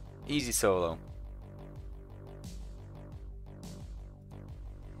 Easy solo.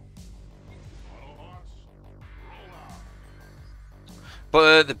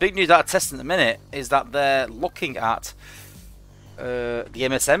 But the big news out of testing at the minute is that they're looking at the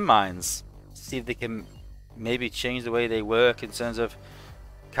MSM mines to see if they can maybe change the way they work in terms of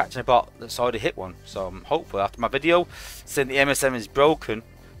catching a bot that's already hit one. So I'm hopeful after my video saying the MSM is broken,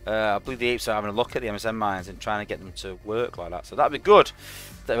 I believe the apes are having a look at the MSM mines and trying to get them to work like that. So that'd be good.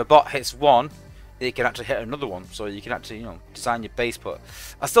 That if a bot hits one, it can actually hit another one. So you can actually, you know, design your base. But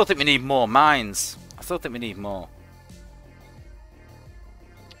I still think we need more mines. I still think we need more.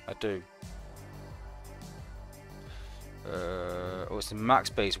 I do. Oh, it's a max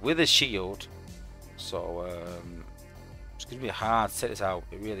base with a shield. So it's going to be hard to set this out.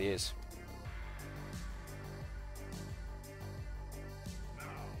 It really is.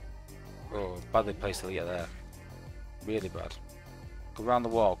 Oh, badly placed to get there. Really bad. Go around the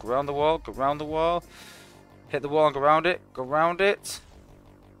wall. Go around the wall. Go around the wall. Hit the wall and go around it. Go around it.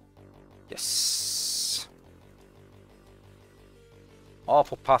 Yes.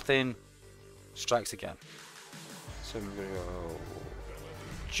 Awful pathing. Strikes again. So we go.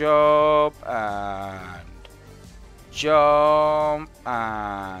 Jump and jump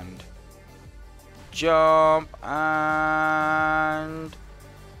and jump and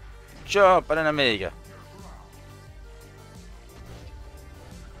jump and then Amiga.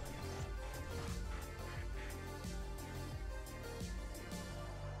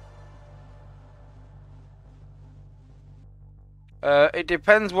 It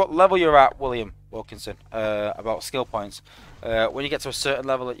depends what level you're at, William. Wilkinson, about skill points. When you get to a certain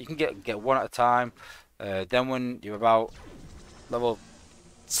level, you can get one at a time. Then when you're about level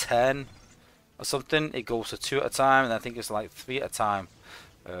 10 or something, it goes to 2 at a time, and I think it's like 3 at a time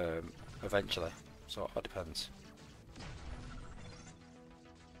eventually. So it depends.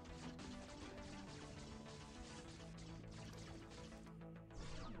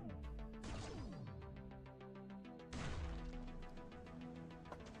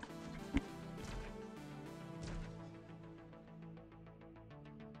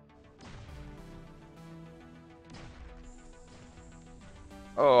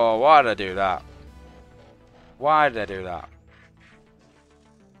 Oh, why did I do that? Why did I do that?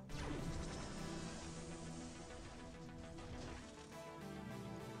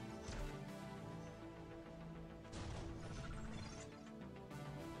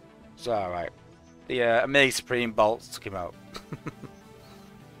 It's alright. The Mega Supreme Bolts took him out.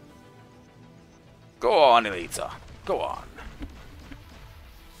 Go on, Elita. Go on.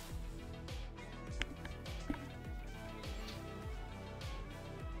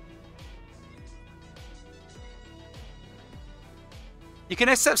 You can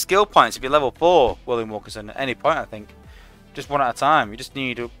accept skill points if you're level 4, William Wilkinson, at any point, I think. Just one at a time. You just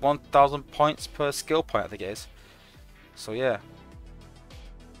need 1,000 points per skill point, I think it is. So, yeah.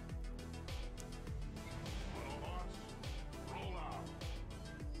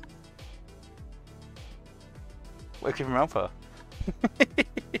 What are you keeping around for?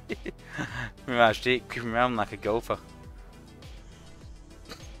 Actually, keeping around like a gopher.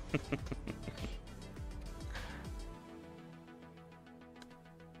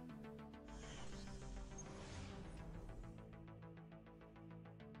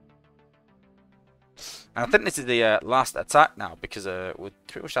 And I think this is the last attack now, because we're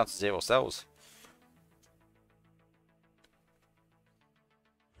pretty much down to 0 cells.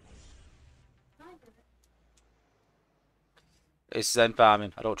 It's Zen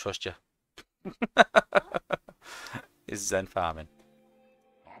farming. I don't trust you. It's Zen farming.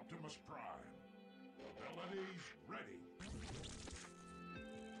 Optimus Prime. Abilities ready.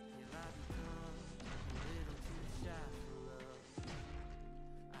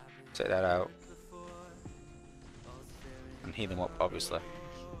 Take that out. And heal him up, obviously.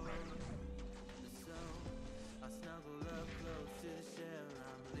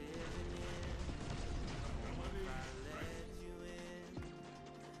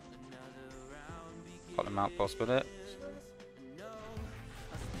 Got the outpost with it.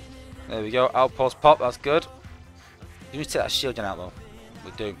 There we go, outpost pop, that's good. You need to take that shield gen out though.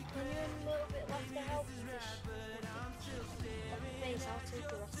 We do.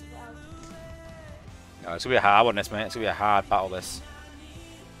 No, it's gonna be a hard one, this, mate. It's gonna be a hard battle, this.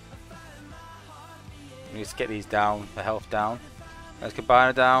 We need to get these down, the health down. There's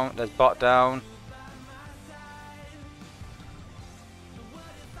Combiner down, there's Bot down.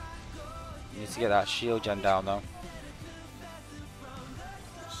 We need to get that shield gen down, though.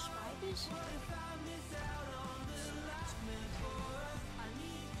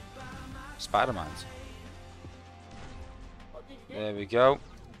 Spider-Mans. There we go.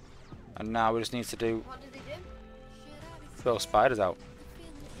 And now we just need to do... What did they do? Throw spiders out.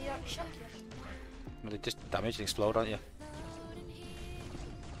 Did you shock you? Well, they just damage and explode, don't you?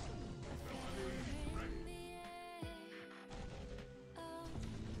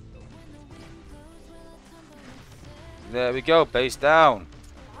 There we go, base down.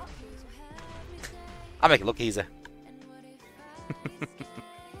 I make it look easy.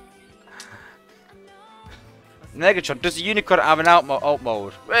 Negatron, does the Unicron have an alt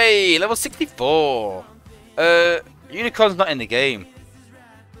mode? Hey, level 64. Unicron's not in the game.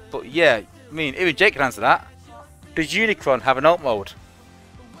 But yeah, I mean, even Jake can answer that. Does Unicron have an alt mode?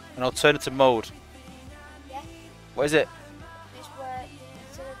 An alternative mode? Yeah. What is it? It's where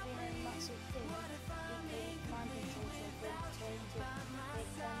instead of being a massive thing, it can be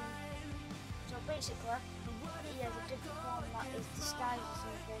so basically, he has a different form that is disguised or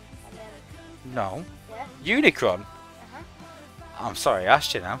something, and then No. yeah. Unicron? I'm sorry, I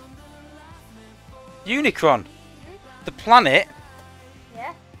asked you now. Unicron? The planet?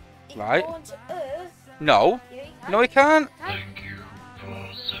 Yeah. He Right. can go onto Earth. No. Yeah, he can. No, he can't. Thank you for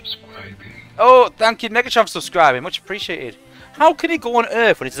subscribing. Oh, thank you, Negatron, for subscribing. Much appreciated. How can he go on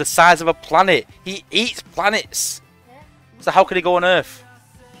Earth when he's the size of a planet? He eats planets. Yeah. So how can he go on Earth?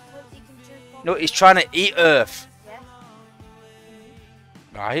 He can transform. No, he's trying to eat Earth. Yeah.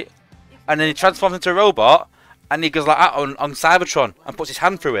 Right? And then he transforms into a robot, and he goes like that on Cybertron, and puts his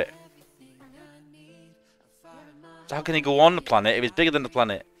hand through it. So how can he go on the planet if he's bigger than the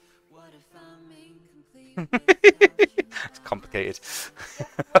planet? It's complicated.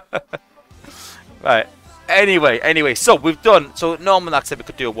 Right. Anyway, so we've done. So normally, like I said, we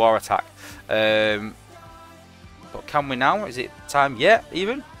could do a war attack. But can we now? Is it time yet?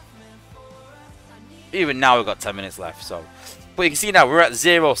 Even now, we've got 10 minutes left. So, but you can see now we're at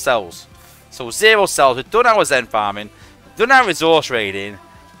 0 cells. So 0 cells. We've done our Zen farming. We've done our resource raiding.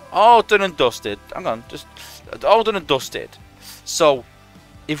 All done and dusted. Hang on, just all done and dusted. So,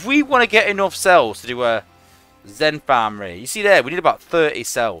 if we want to get enough cells to do a Zen farm raid, you see there, we need about 30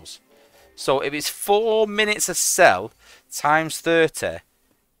 cells. So if it's 4 minutes a cell times 30,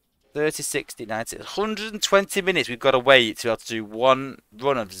 30, 60, 90, 120 minutes we've got to wait to be able to do one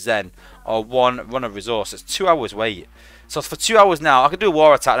run of Zen or one run of resource. It's 2 hours wait. So for 2 hours now, I can do a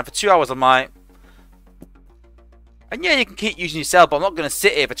war attack, and for 2 hours I might. And yeah, you can keep using your cell, but I'm not going to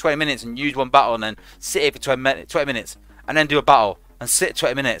sit here for 20 minutes and use one battle and then sit here for 20 minutes and then do a battle and sit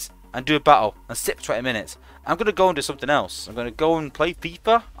 20 minutes and do a battle and sit for 20 minutes. I'm going to go and do something else. I'm going to go and play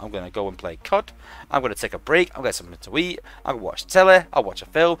FIFA. I'm going to go and play COD. I'm going to take a break. I'll get something to eat. I'll watch telly. I'll watch a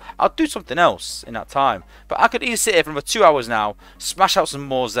film. I'll do something else in that time. But I could easily sit here for another 2 hours now, smash out some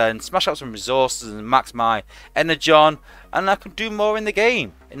more Zen, smash out some resources and max my energy on, and I can do more in the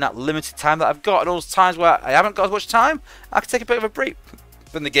game in that limited time that I've got. And those times where I haven't got as much time, I can take a bit of a break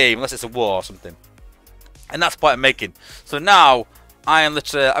from the game, unless it's a war or something. And that's the point I'm making. So now,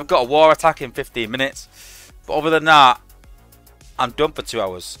 I've got a war attack in 15 minutes. But other than that, I'm done for 2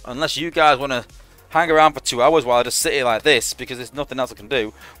 hours. Unless you guys want to hang around for 2 hours while I just sit here like this, because there's nothing else I can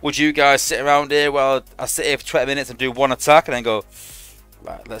do. Would you guys sit around here while I sit here for 20 minutes and do one attack and then go,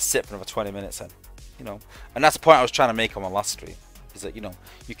 right, let's sit for another 20 minutes then? You know, and that's the point I was trying to make on my last stream. Is that, you know,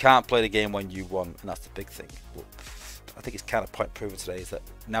 you can't play the game when you want, and that's the big thing. But I think it's kind of point proven today, is that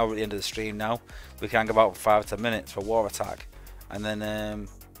now we're at the end of the stream now, we can hang about for 5 or 10 minutes for war attack. And then,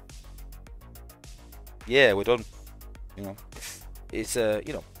 yeah, we're done. You know, it's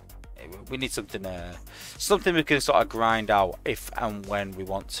you know, we need something something we can sort of grind out if and when we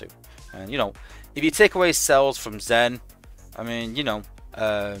want to. And you know, if you take away cells from Zen, I mean, you know,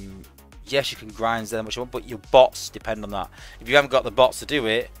 yes, you can grind Zen much you want, but your bots depend on that. If you haven't got the bots to do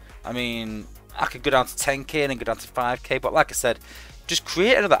it, I mean, I could go down to 10k and then go down to 5k, but like I said, just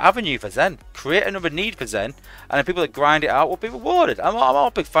create another avenue for Zen, create another need for Zen, and the people that grind it out will be rewarded. I'm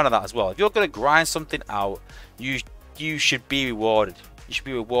a big fan of that as well. If you're going to grind something out, you should be rewarded. You should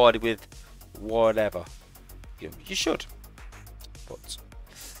be rewarded with whatever. You should. But,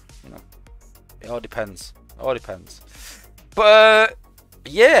 you know, it all depends. It all depends. But,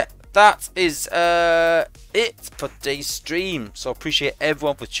 yeah, that is it for today's stream. So I appreciate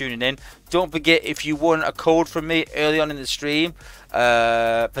everyone for tuning in. Don't forget, if you won a code from me early on in the stream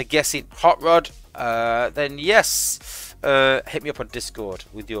for guessing Hot Rod, then yes, hit me up on Discord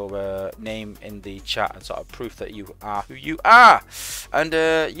with your name in the chat and sort of proof that you are who you are. And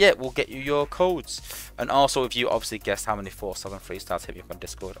yeah, we'll get you your codes. And also, if you obviously guessed how many 4-7 freestyles, hit me up on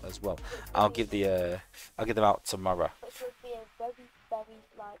Discord as well. I'll give them out tomorrow. Which would be a very, very,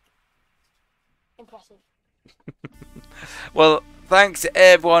 like, impressive. Well, thanks to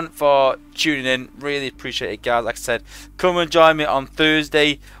everyone for tuning in. Really appreciate it, guys. Like I said, come and join me on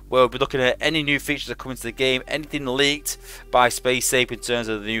Thursday. We'll be looking at any new features that come into the game, anything leaked by SpaceApe in terms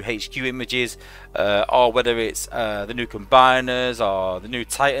of the new HQ images, or whether it's the new combiners or the new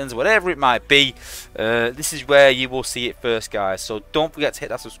Titans, whatever it might be. This is where you will see it first, guys. So don't forget to hit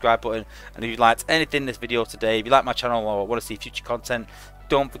that subscribe button. And if you liked anything in this video today, if you like my channel or want to see future content,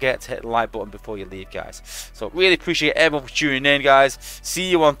 don't forget to hit the like button before you leave, guys. So really appreciate everyone for tuning in, guys. See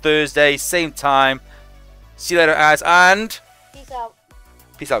you on Thursday, same time. See you later, guys, and Peace out.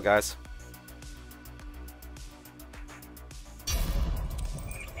 peace out, guys.